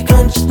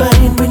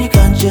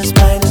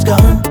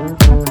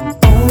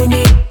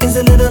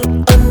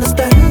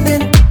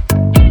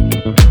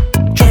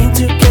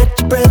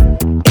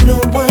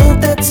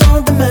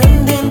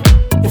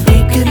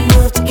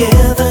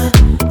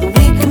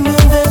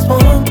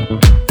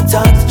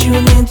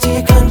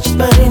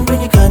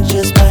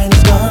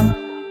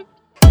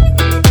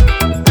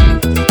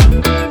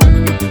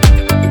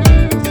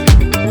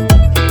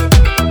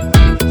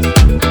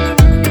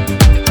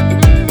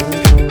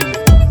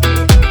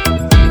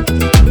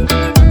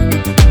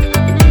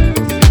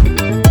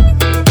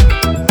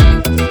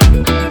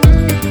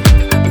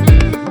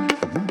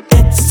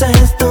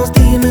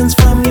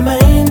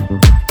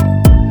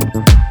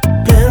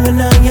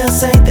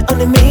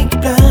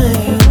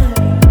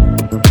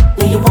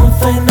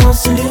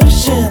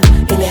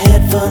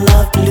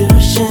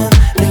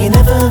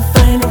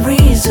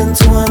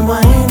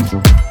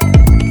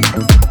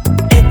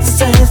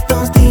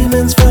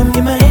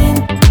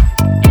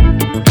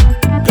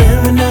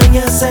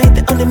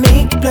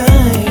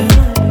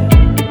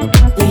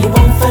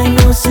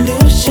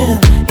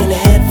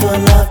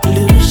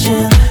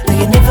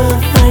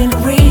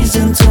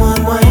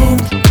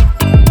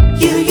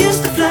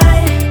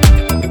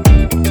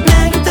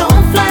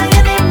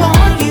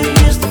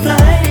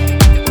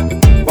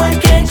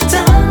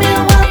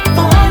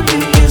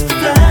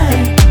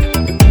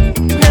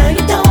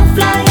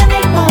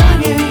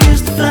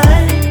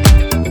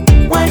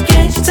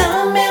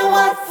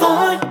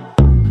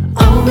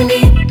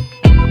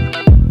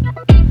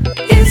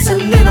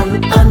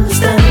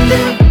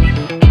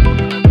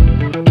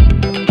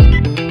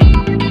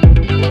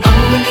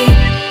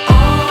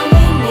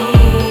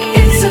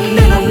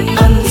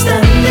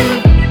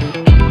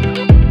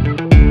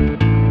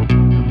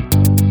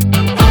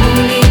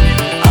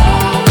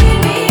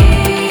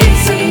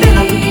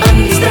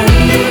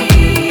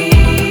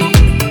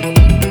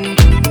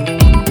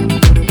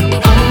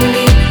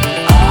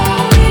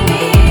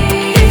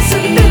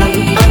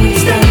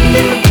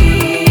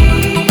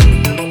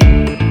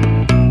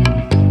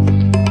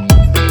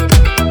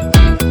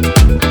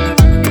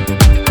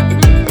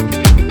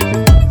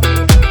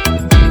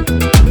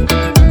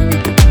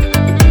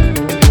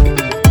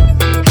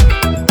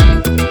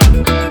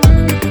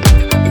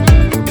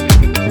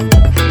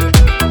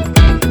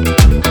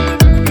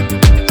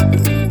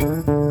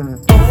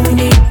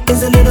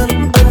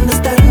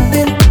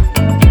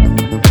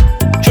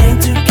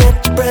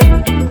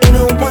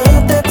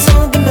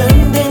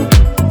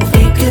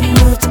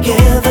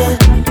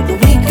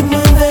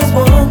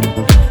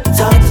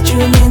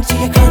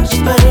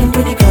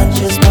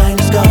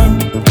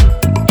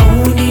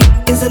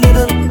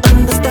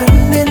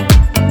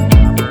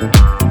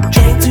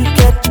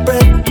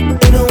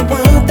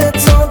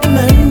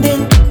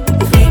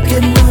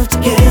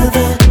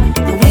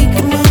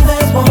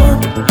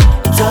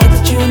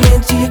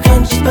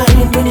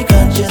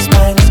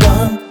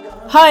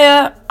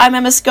Hiya, I'm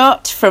Emma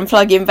Scott from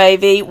Plug-in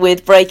Baby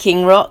with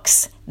Breaking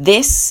Rocks.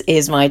 This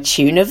is my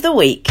tune of the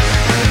week.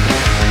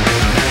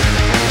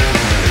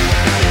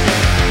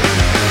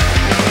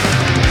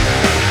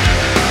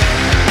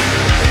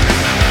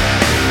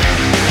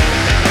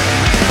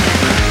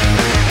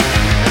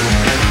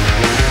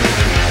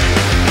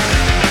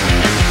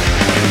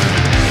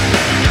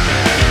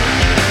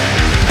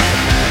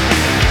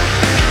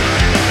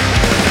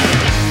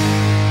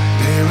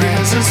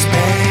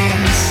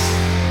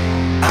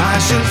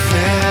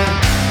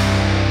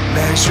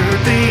 Measure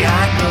the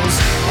angles,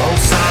 all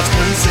sides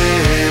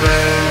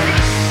considered.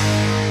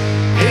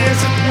 Is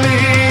it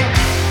me,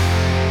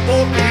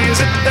 or is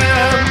it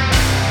them?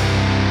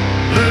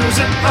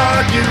 Losing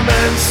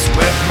arguments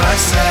with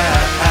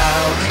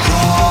myself.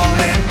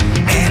 Crawling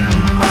in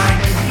my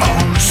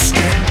own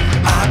skin,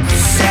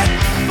 upset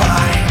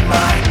by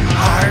my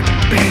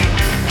heartbeat,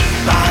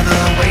 by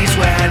the ways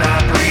when I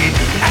breathe,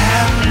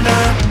 and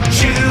the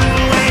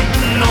chewing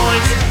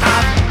noise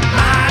of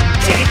my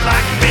teeth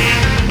like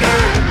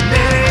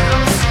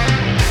fingernails,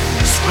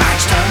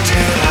 scratched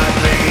until I'm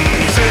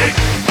lazy.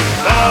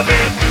 Love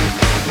it,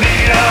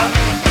 need a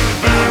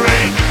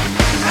break,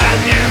 and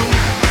new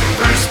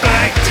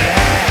perspective.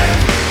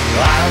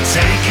 I'll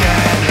take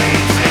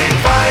anything,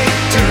 fight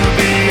to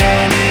be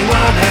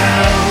anyone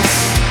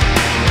else.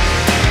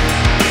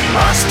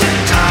 Lost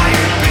and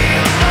tired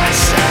being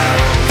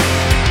myself,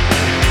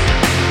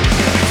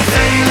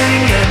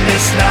 failing in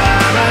this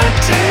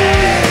narrative,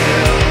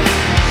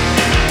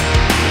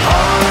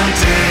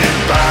 haunted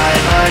by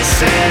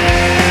myself.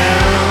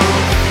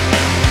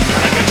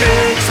 Like a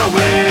jigsaw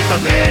with a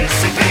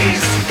missing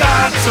piece,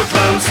 got so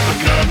close but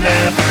could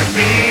never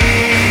be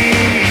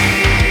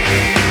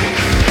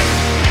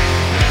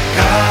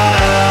complete.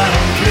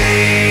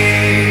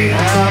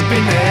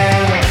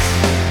 Happiness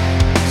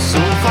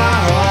so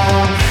far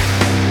off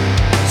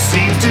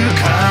seems to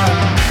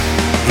come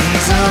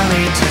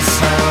easily to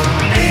some.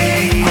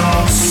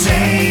 Oh,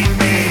 save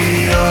me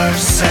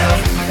yourself.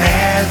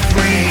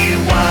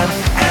 Everyone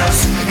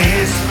else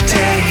is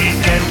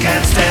taken,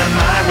 can't stand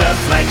my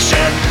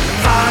reflection.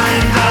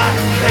 Find a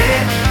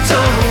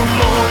little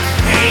more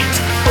hate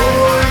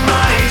for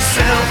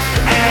myself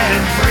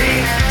every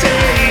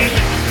day.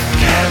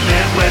 Can't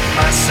live with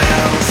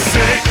myself.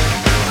 Sick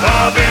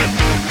of it,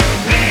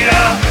 need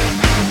a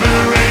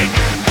break,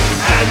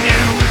 a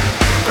new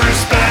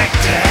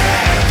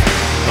perspective.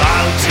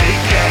 I'll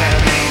take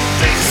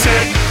anything.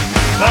 Sick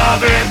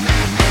of it,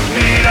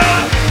 need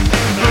a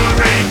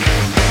break.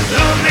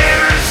 The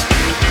mirrors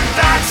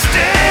that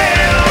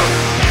still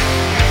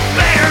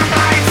bear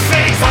my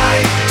face.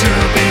 Fight to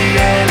be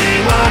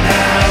anyone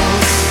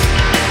else.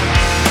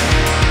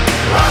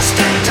 Lost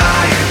and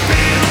tired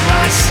being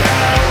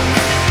myself,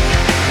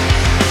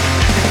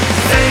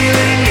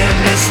 failing in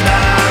this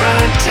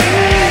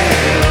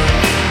narrative,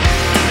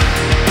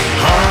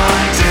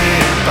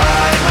 haunted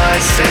by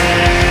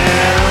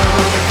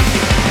myself.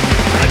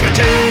 Like a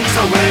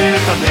jigsaw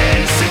with a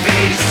missing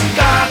piece,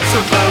 got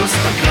so close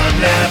but could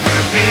never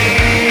be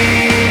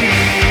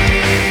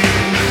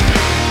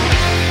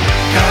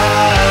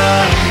complete.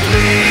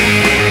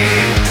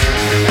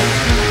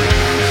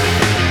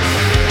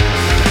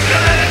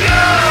 Let it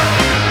go.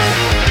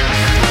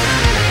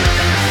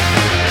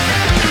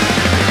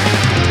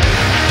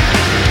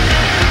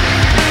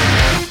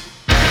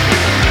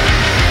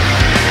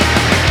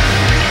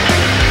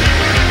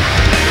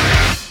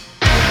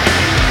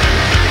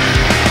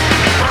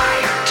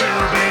 Fight to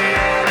be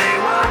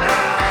anyone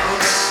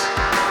else.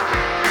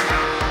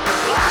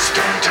 Lost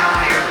and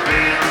tired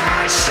being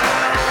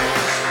myself,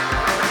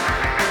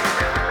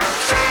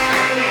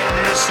 failing in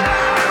this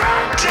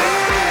narrative,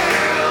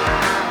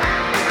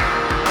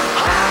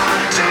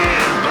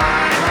 haunted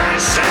by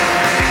myself.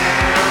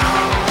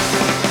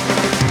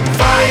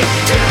 Fight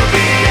to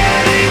be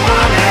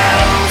anyone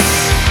else,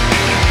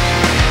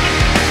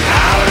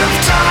 out of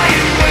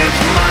time with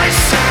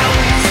myself.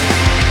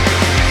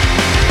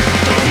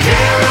 Don't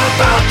care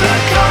about the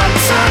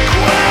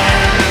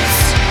consequence.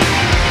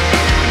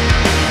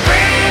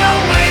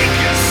 Reawake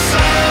as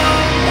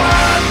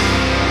someone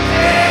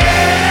else.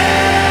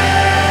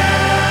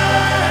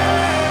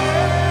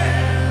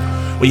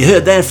 Well, you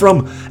heard there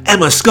from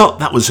Emma Scott.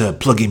 That was her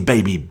Plug-in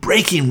Baby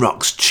Breaking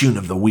Rocks tune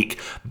of the week.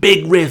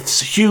 Big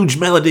riffs, huge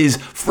melodies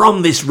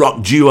from this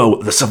rock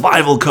duo, The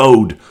Survival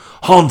Code.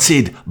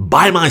 Haunted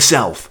by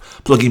Myself.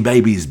 Plug-in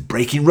Baby's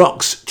Breaking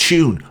Rocks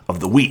tune of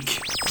the week.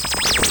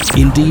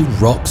 Indie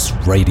Rocks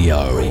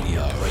Radio.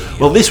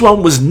 Well, this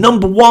one was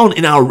number one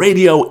in our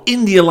Radio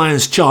Indie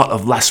Alliance chart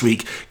of last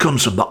week.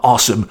 Comes from the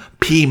awesome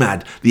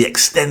PMAD, the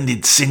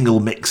extended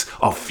single mix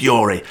of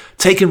Fury,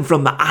 taken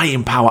from the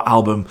Iron Power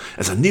album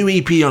as a new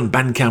EP on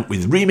Bandcamp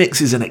with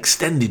remixes and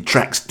extended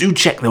tracks. Do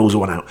check those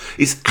one out.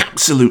 It's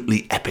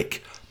absolutely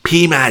epic.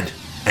 PMAD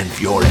and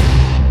Fury.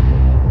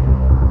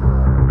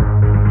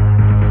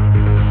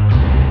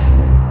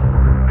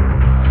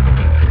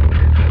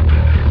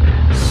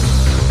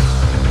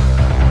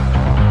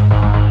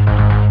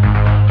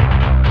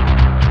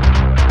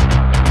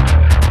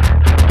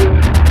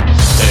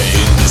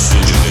 In the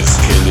studio.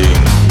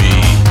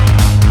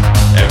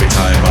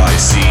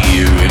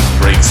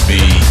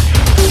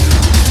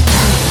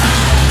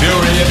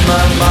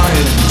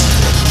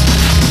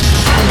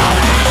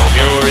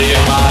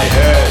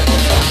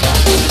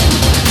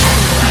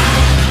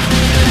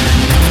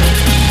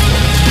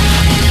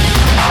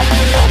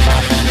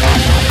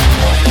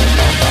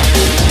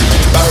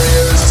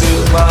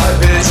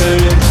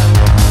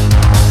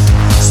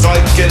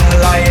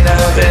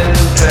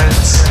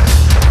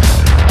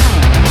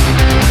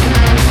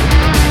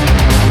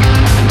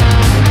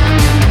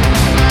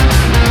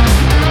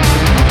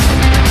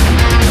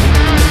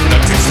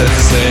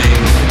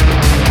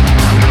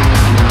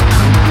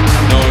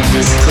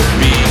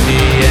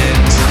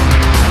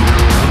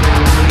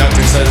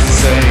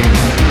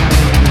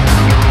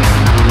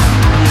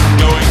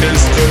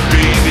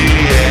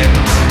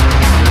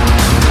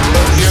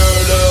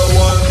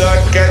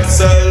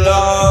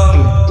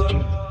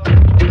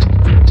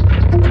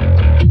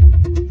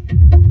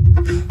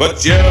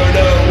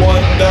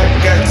 that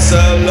gets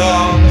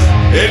along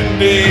in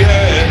the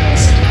end.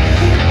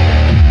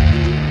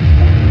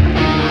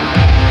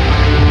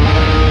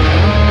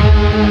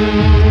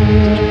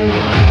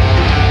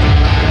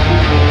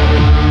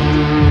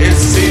 It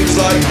seems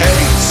like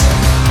hate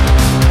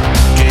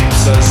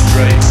keeps us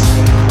straight.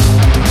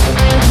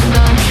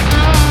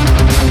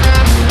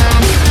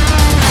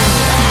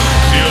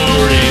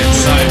 Fury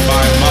inside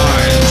my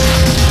mind.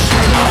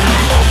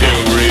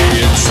 Fury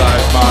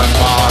inside my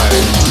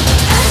mind.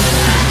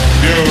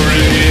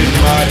 Fury in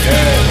my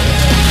head.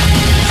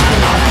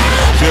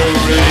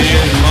 Fury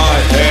in my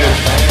head.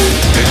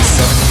 It's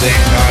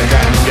something I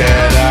can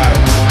get out.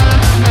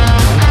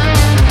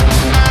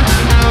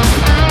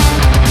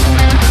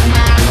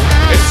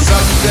 It's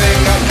something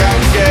I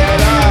can get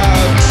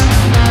out.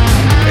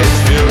 It's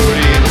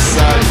fury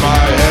inside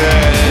my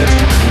head.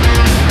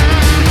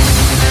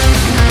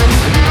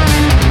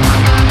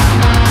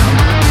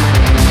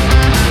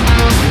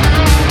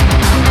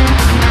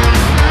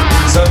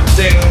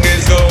 Something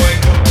is going.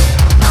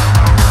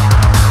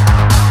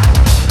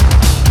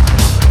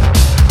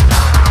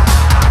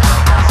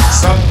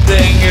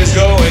 Something is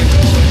going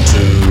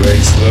to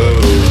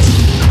explode.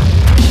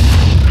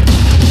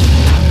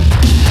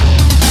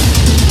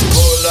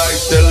 More like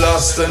the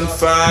lost and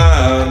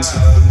found.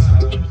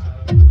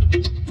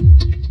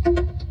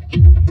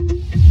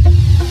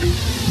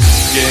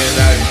 Again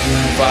I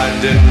can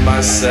find in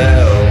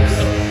myself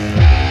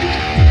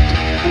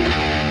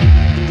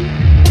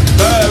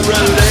the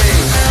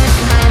relief,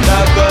 the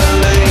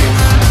belief,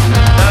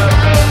 the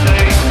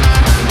belief,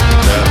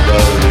 the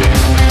belief.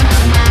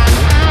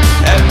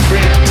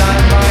 Every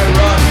time I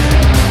run,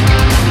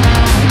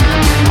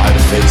 I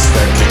face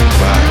the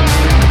kickback.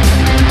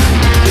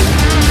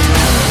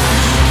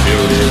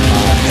 Fury in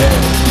my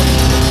head,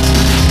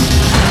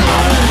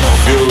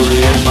 fury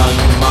in my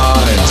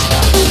mind,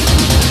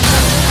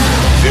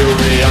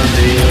 fury on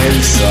the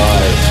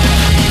inside.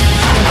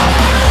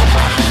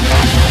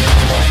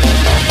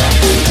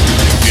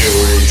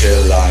 Fury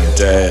till I'm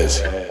dead.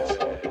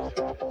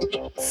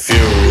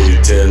 Fury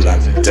till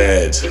I'm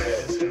dead.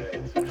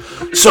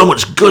 So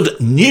much good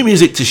new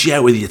music to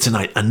share with you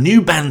tonight. A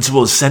new band to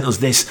us sent us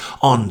this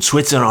on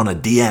Twitter on a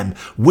DM.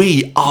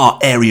 We Are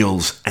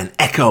Aerials and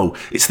Echo.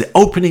 It's the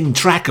opening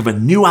track of a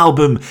new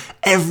album,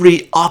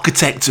 Every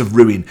Architect of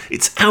Ruin.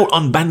 It's out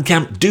on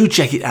Bandcamp. Do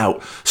check it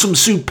out. Some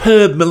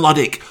superb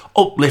melodic,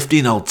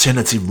 uplifting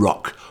alternative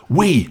rock.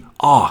 We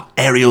Are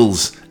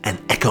Aerials and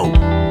Echo.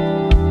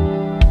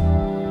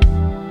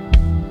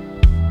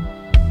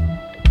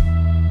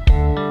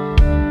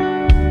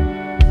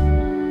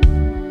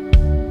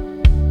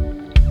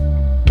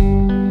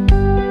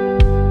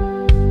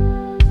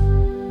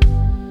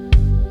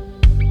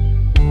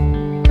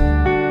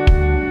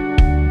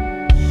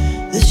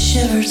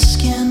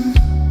 Skin.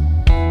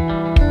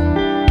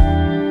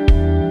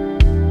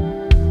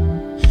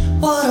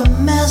 What a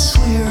mess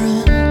we're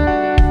in.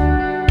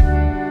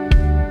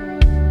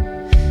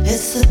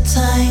 It's the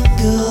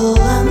tangle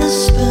and the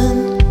spin.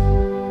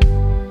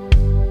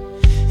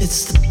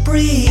 It's the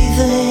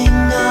breathing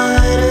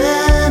out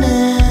and in,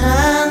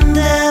 and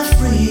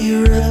every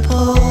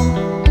ripple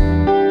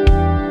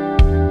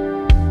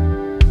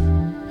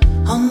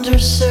under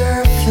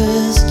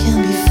surface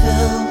can be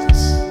felt.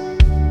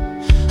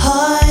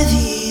 High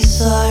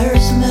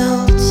desires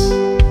melt,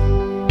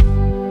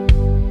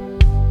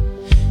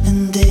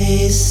 and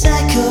days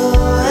echo,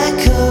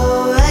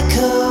 echo,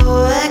 echo,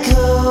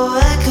 echo,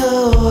 echo,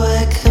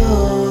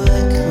 echo,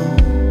 echo.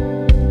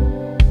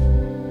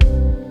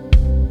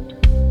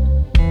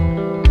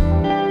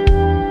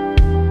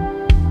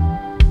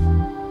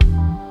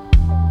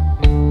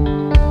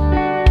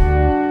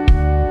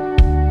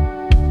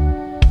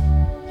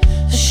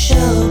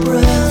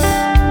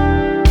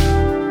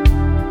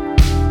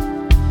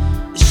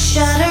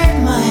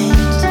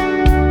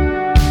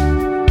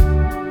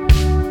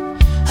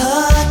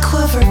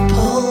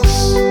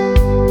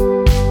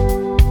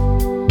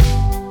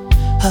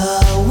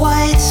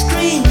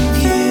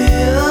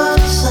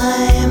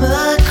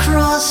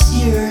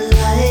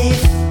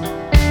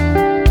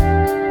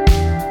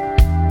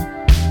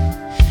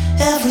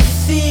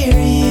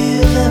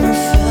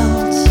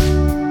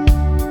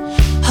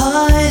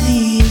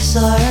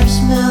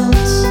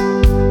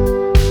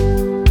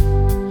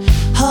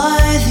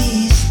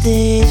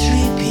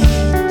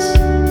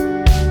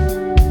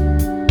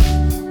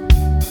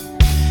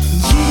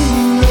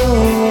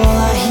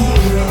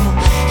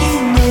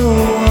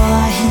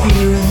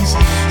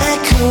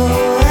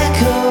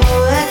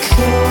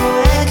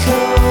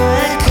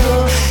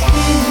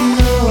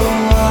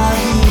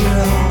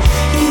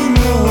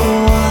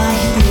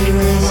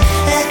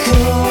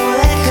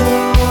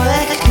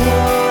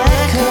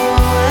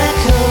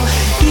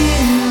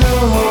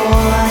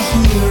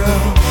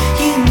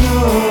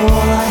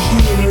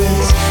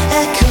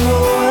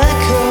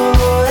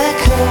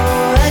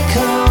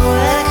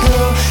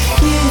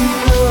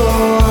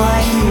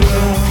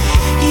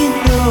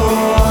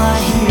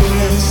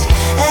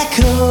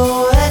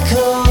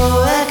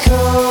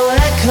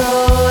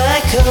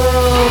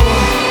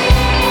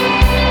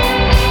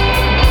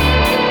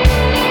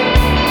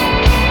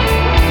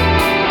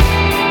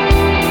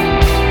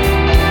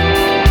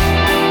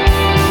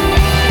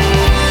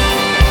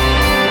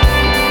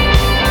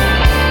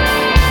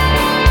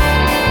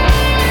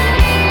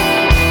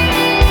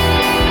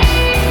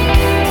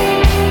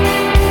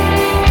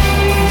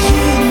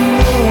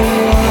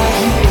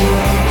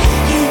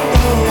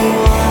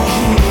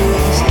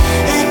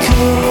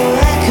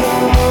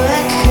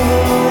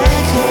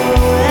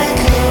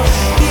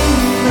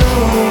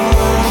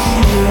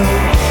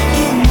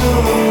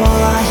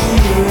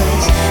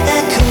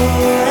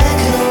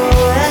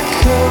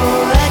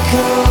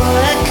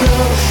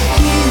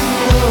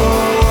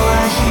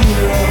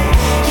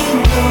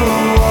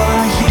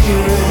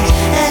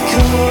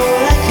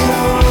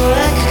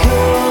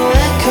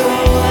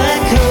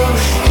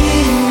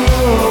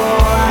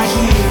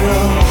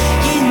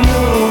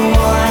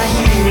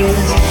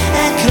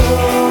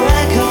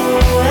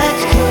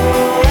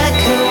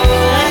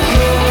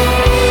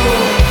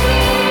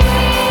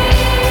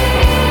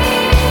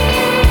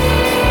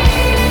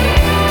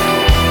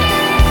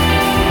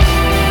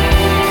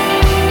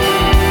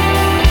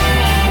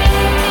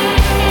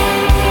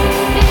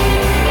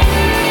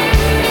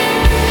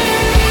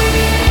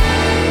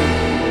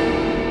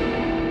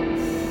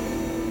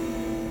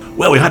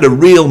 Well, we had a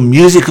real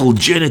musical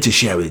journey to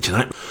share with you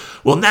tonight.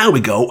 Well, now we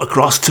go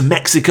across to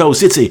Mexico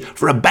City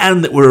for a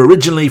band that were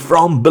originally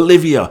from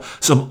Bolivia.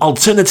 Some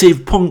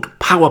alternative punk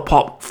power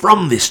pop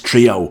from this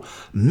trio.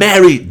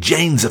 Mary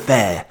Jane's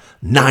Affair.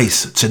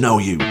 Nice to know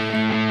you.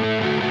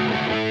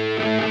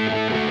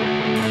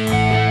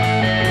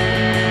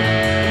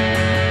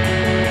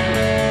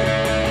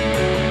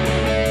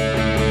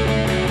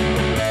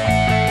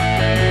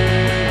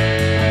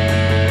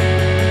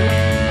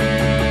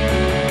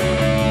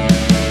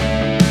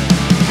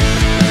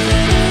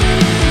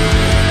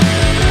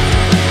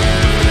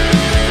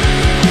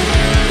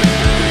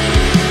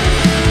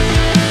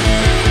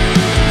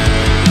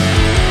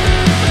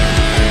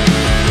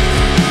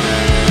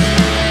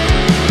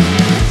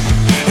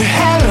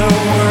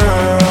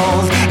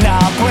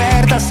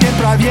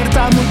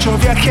 Mucho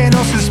viaje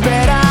nos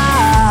espera.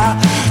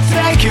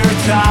 Take your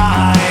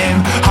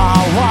time.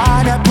 I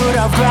wanna put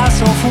a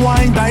glass of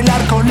wine,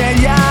 bailar con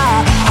ella.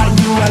 I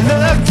do I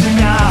look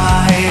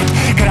tonight.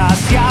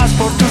 Gracias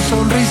por tu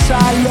sonrisa,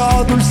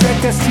 lo dulce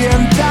te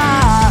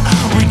sienta.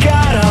 We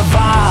got a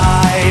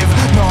vibe,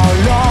 no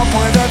lo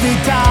puedo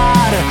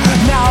evitar.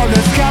 Now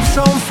let's have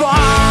some fun.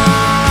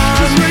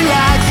 Just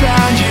relax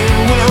and you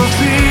will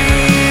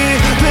see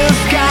the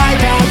sky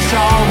that's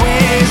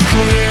always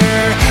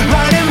clear.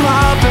 Light him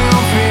up and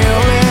I'm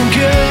feeling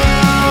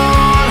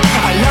good.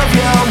 I love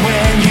you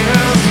when you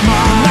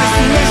smile.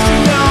 Nice to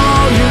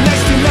know you,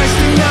 nice to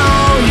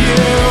know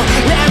you.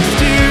 Let's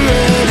do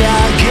it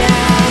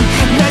again.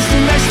 Nice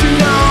to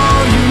know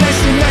you, nice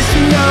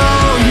to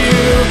know you.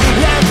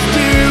 Let's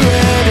do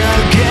it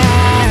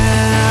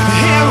again.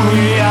 Here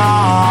we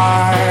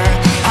are.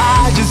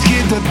 I just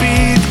hit the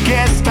beat que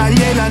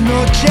estalle la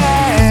noche.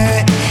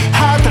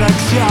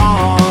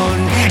 Atracción,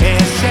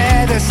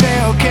 ese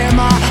deseo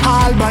quema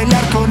al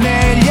bailar con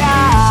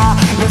ella.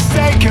 Let's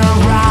take a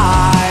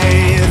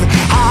ride.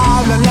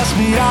 Hablan las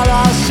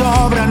miradas,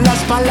 sobran las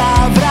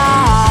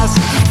palabras.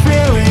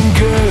 Feeling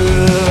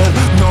good,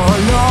 no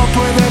lo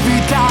puedo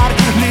evitar.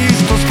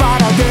 Listos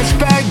para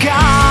despegar.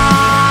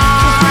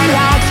 Just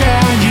relax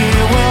and you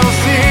will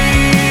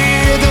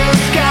see the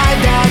sky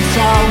that's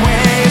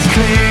always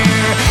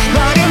clear.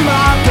 Light him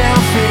up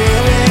and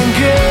feeling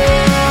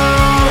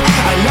good.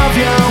 I love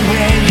you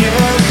when you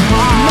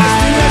smile.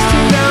 Nice to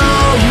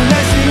know you,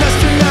 nice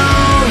to know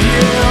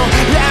you.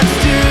 Let's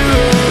do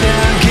it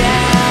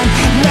again.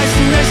 Nice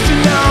to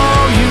know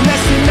you,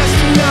 nice to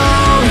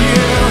know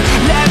you.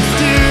 Let's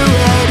do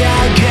it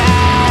again.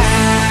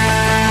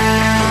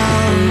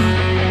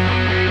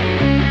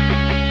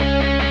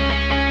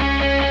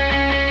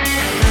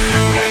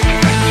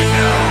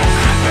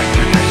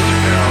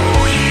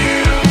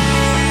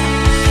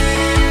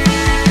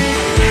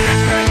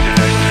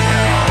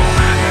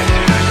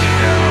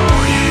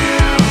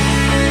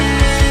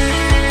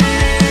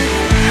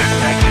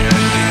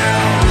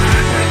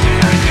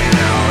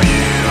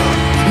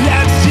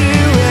 Let's do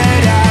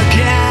it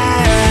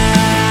again.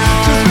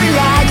 Just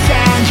relax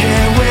and you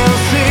will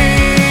see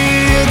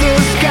the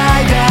sky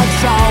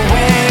that's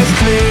always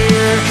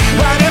clear.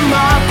 Light him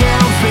up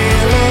and I'm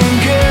feeling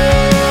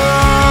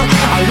good.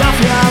 I love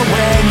you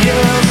when you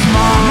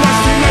smile.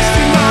 Nice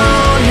to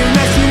know you,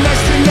 nice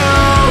to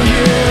know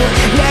you.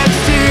 Let's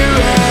do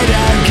it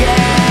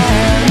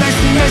again. Nice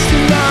to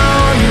know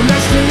you,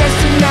 nice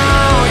to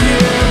know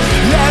you.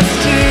 Let's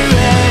do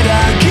it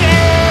again.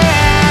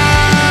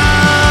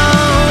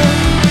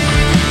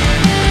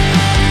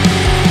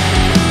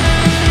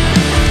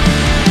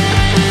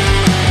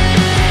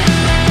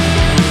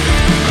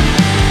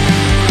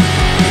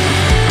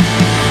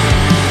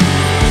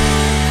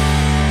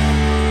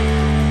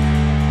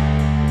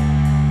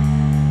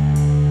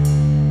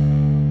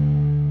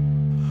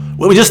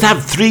 Well, we just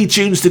have 3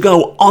 tunes to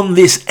go on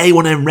this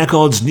A1M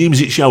Records New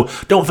Music Show.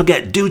 Don't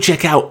forget, do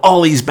check out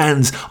all these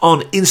bands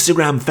on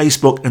Instagram,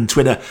 Facebook and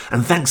Twitter.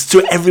 And thanks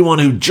to everyone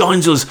who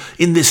joins us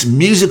in this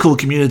musical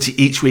community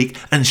each week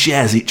and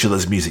shares each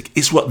other's music.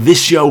 It's what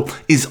this show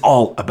is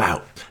all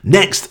about.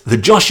 Next, the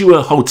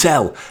Joshua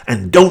Hotel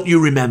and Don't You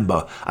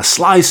Remember, a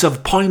slice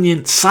of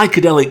poignant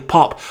psychedelic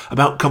pop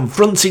about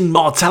confronting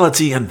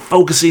mortality and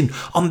focusing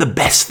on the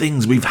best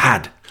things we've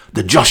had.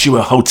 The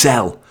Joshua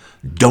Hotel,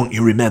 Don't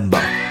You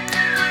Remember.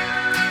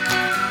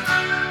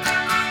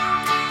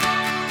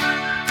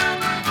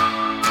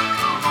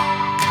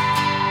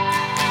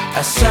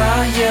 I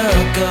saw your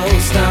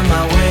ghost on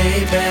my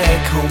way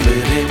back home,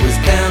 but it was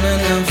down an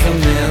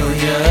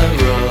unfamiliar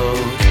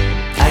road.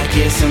 I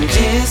guess I'm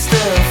just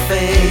a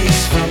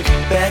face from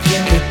back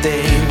in the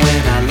day when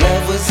our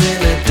love was in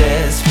a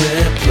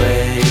desperate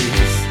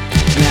place.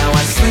 Now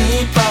I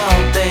sleep all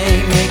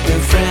day, make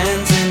new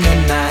friends in the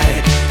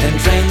night, and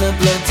drain the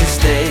blood to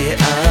stay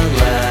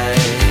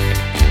alive.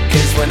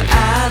 'Cause when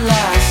I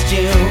lost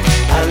you,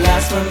 I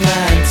lost my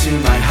mind too.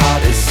 My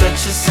heart is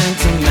such a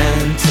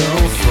sentimental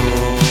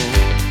fool.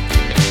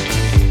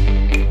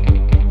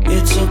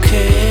 It's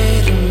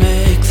okay to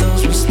make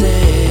those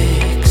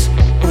mistakes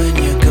when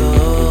you're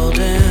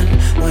golden,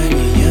 when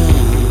you're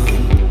young.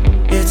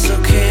 It's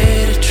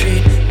okay to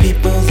treat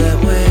people that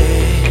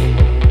way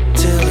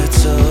till it's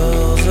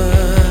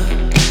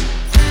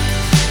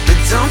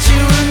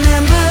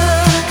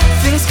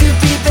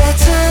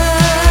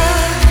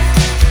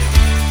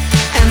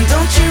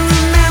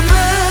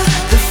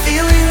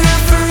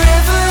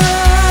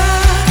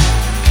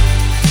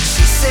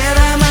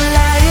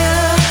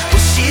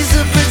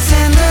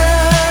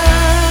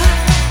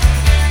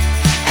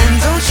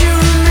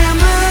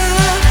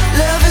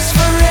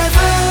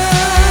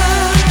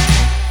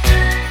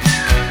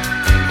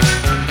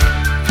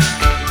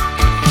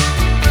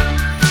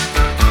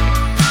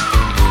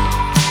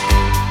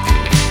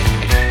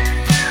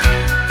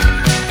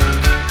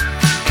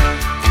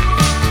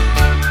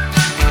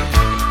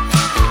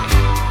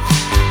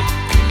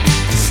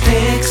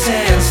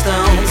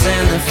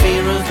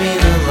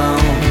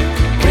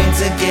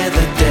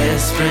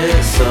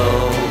desperate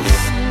souls.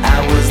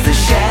 I was the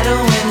shadow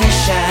in the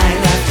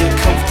shine of your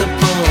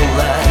comfortable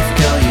life.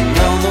 Girl, you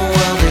know the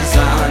world is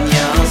on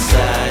your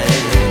side.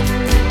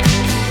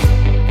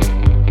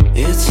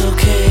 It's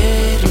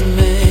okay to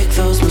make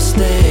those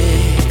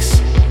mistakes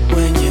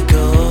when you're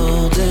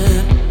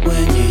golden,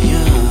 when you're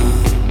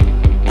young.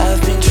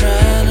 I've been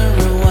trying to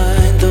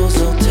rewind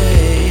those old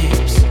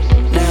tapes.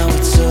 Now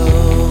it's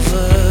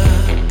over.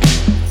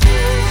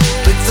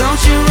 But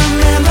don't you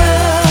remember,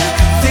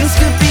 things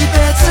could be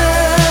better?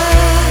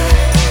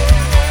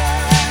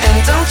 And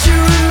don't you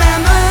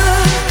remember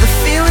the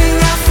feeling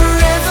of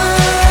forever?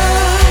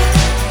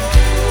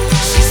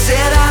 She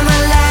said I'm a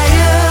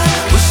liar,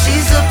 well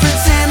she's a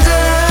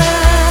pretender.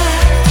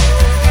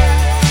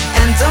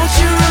 And don't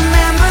you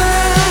remember,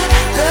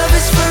 love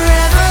is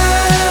forever.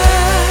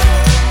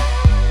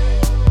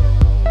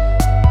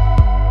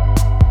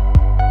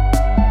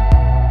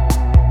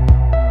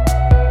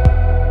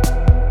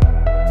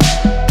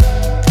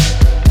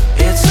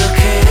 It's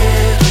okay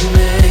to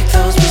make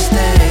those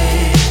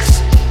mistakes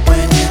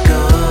when you're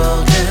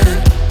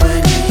golden,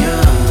 when you're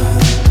young.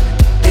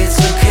 It's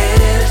okay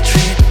to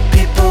treat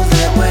people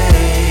that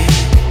way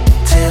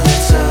till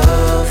it's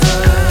over.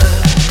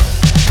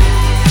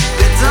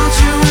 But don't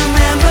you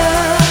remember,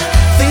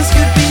 things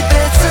could be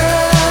better?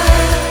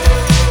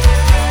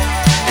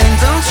 And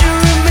don't you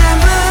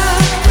remember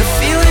the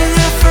feeling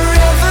of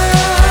forever?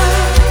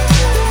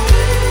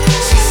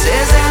 She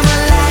says I'm a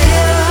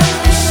liar,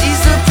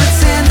 she's a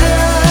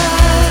pretender.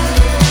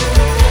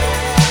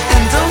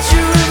 And don't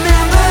you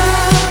remember,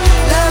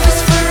 love is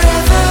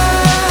forever.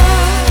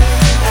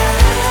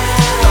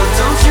 Oh,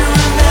 don't you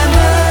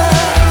remember,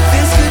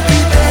 things could be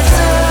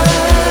better?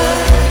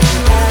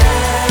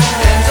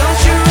 And don't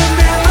you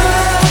remember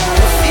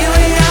the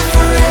feeling of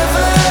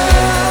forever?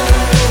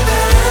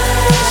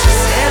 She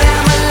said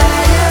I'm a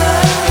liar,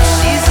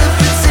 she's a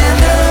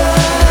pretender.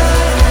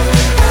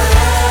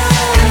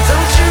 And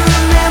don't you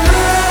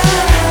remember,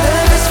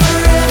 love is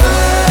forever.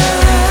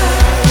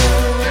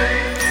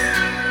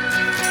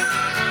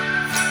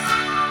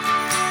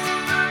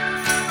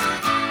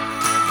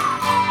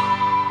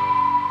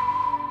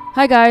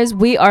 Hi guys,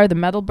 we are the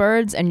Metal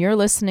Birds and you're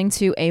listening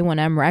to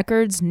A1M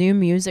Records' new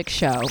music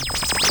show.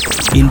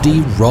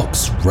 Indie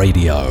Rocks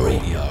Radio.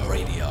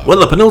 Well,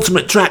 the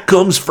penultimate track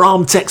comes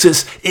from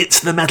Texas.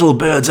 It's the Metal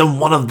Birds and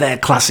one of their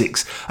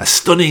classics, a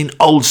stunning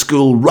old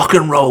school rock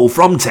and roll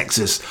from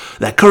Texas.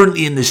 They're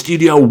currently in the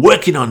studio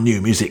working on new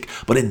music,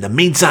 but in the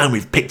meantime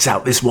we've picked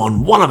out this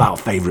one of our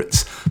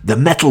favourites, the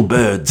Metal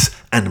Birds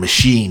and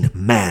Machine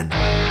Man.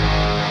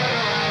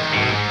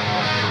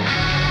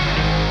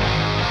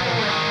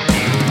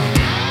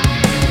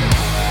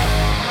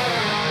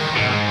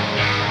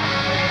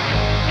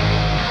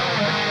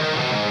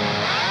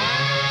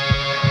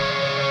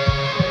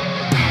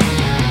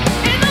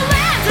 In the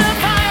lands of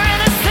fire,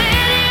 in a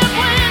city of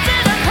winds,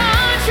 in a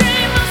country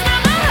most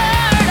never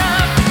heard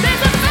of,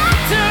 there's a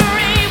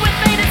factory with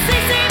faded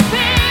CCP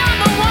on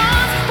the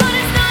walls, but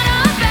it's not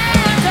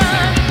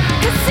abandoned.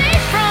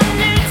 Conceived from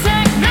new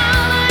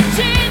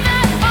technology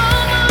that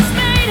almost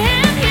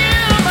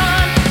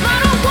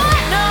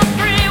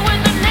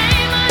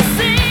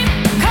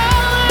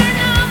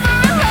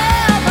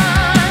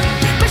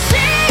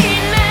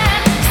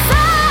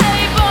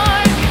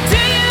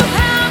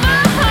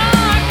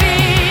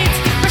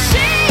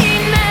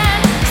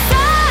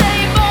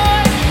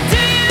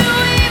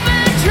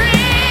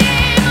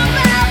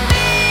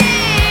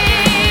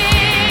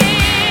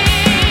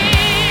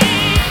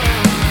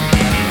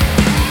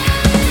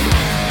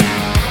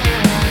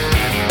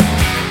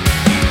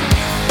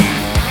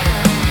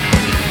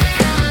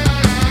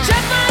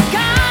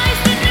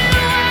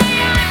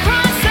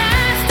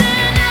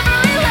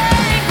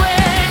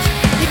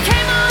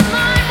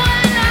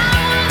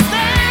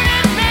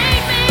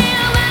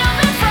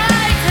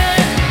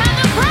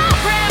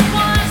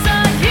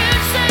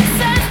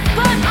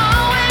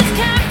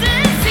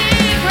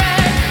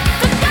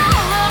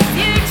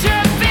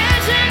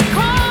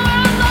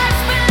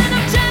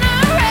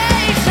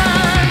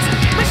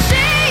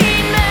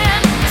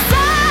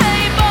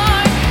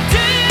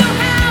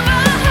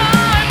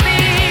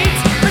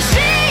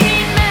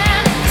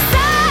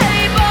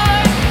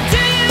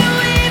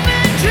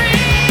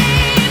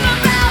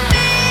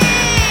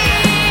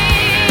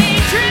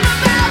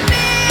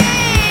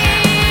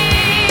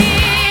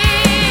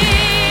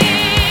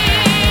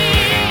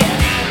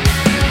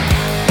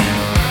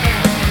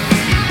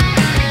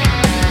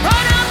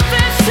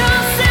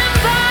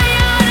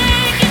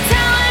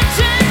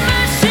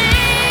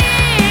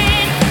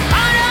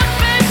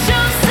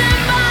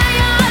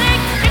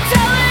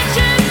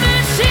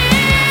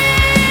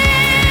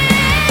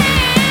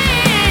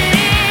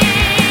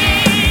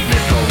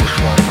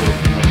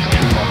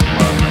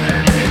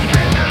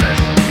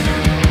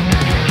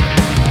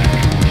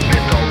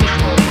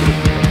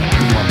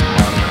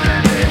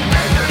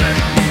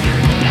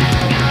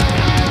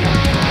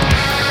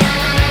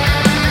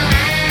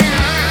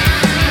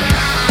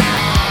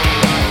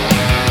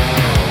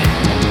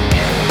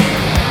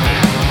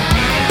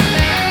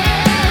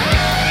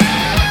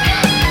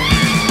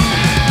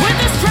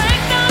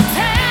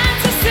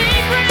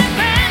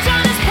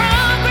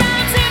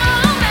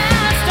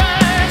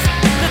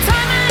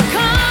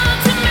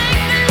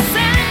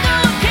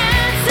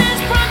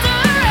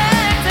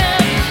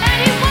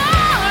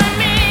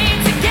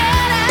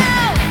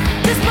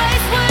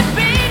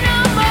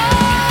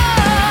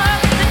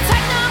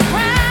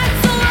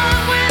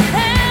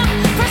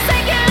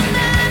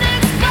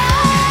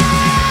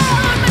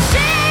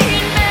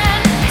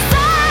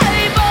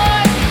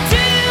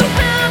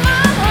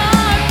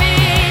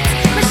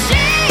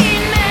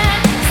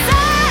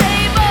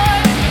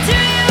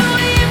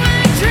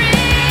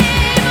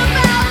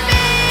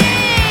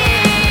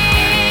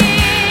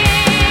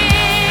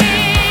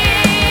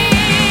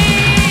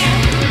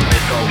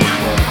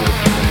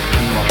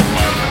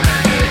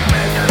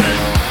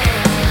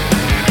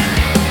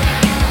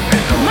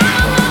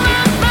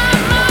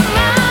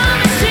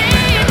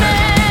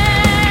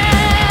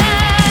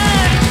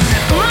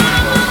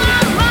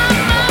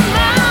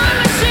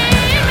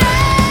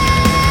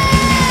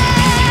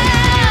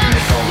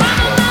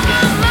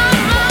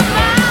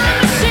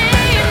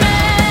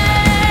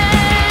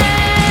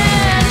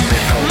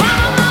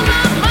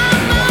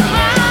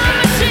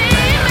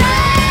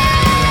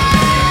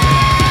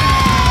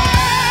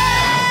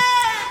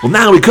Well,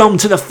 now we come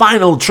to the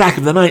final track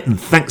of the night, and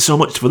thanks so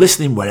much for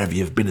listening wherever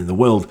you've been in the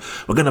world.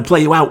 We're going to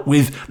play you out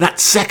with that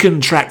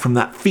second track from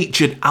that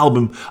featured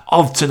album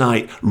of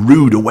tonight,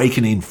 Rude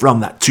Awakening,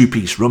 from that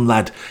two-piece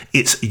Rumlad.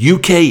 It's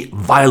UK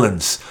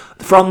Violence,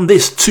 from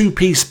this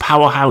two-piece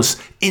powerhouse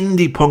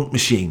indie punk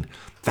machine.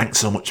 Thanks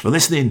so much for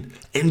listening.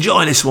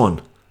 Enjoy this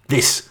one.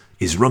 This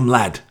is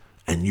Rumlad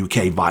and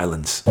UK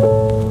Violence.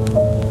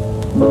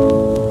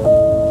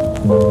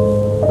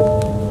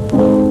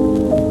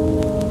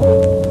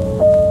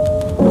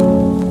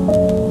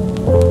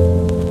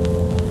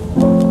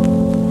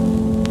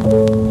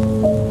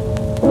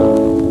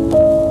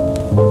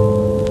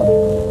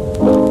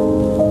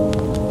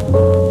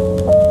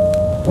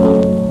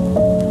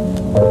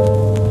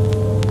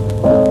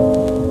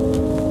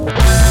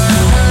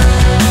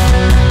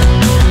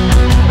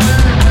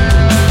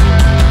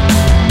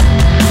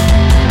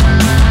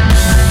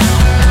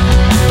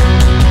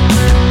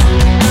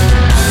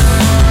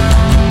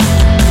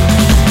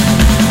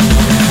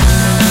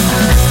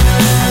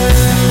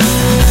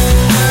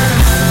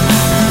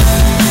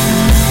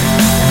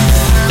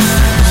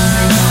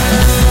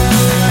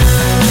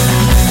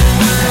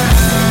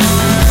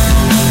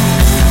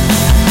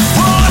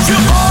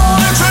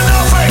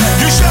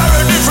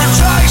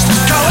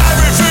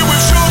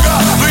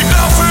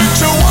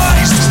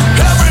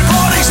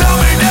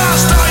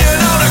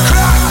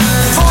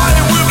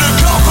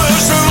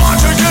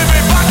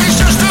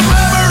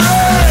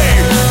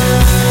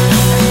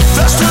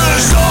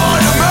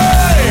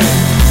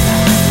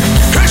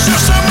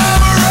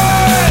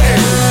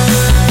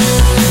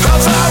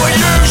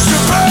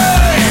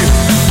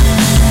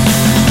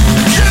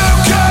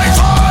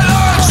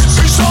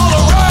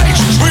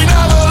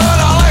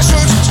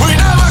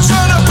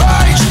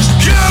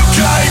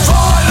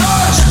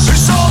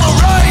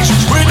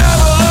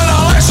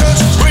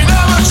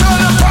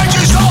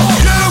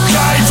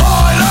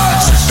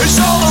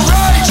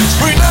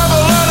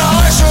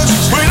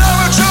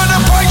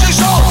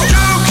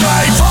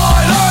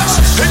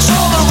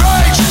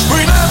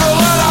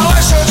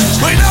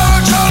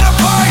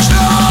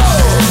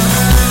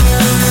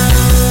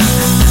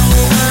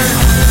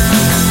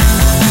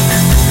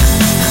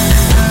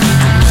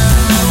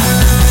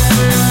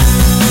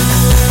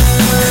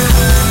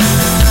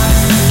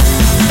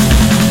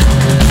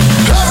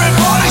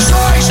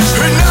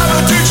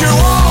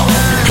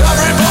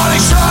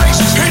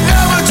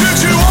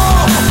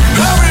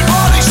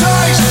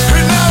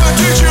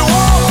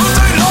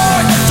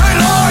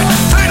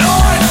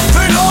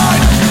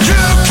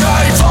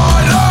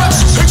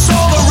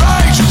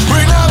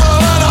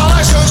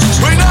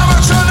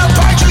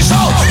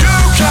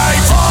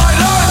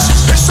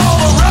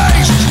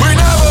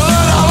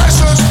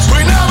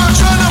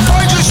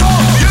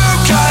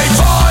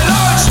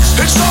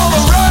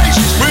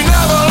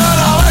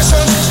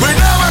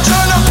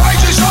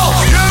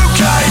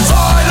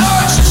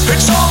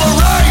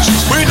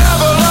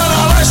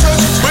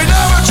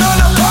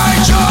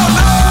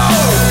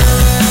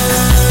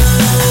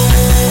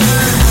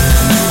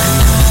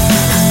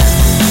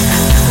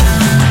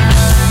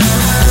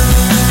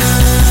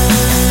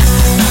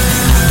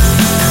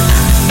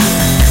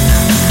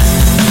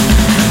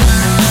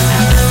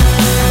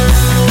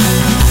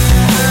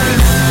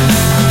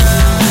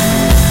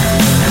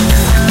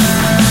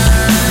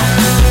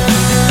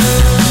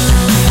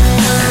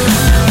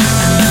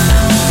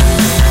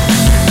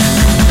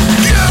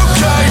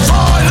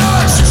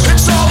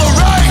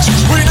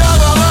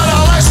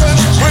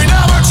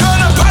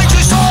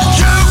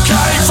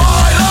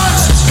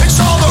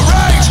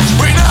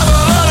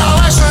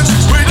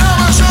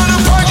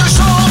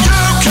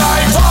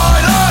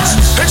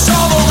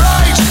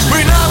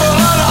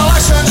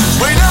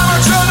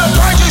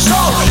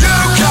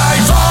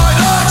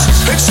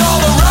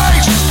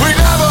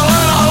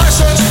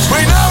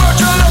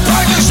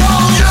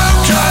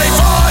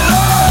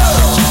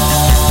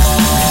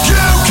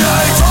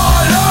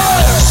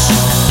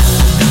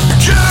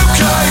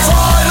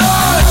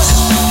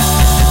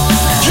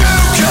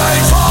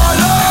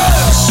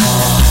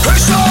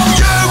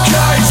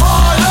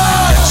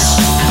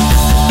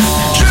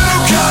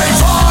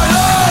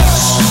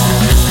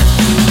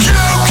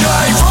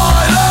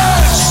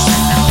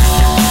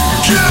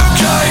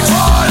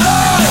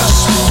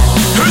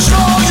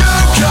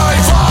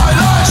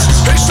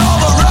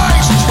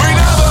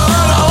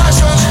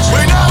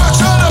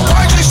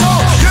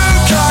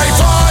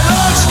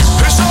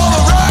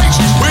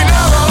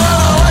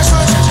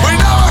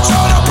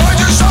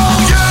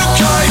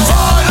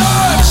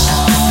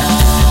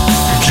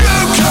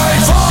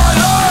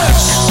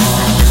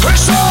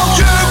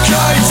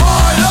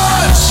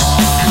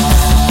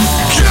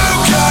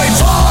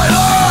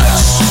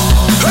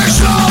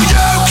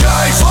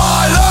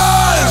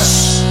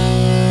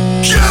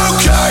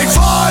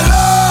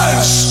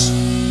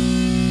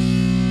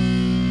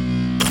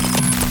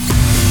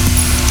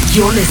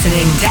 You're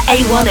listening to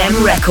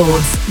A1M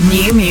Records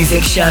New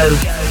Music Show,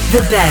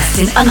 The best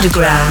in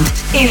underground,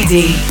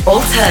 indie,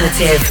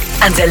 alternative,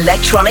 and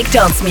electronic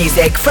dance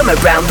music from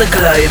around the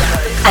globe.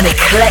 An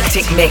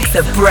eclectic mix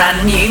of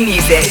brand new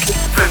music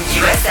from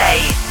USA,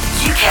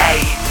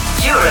 UK,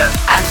 Europe,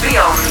 and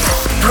beyond.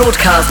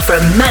 Broadcast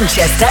from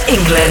Manchester,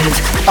 England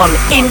on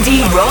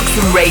Indie Rocks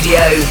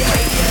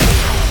Radio.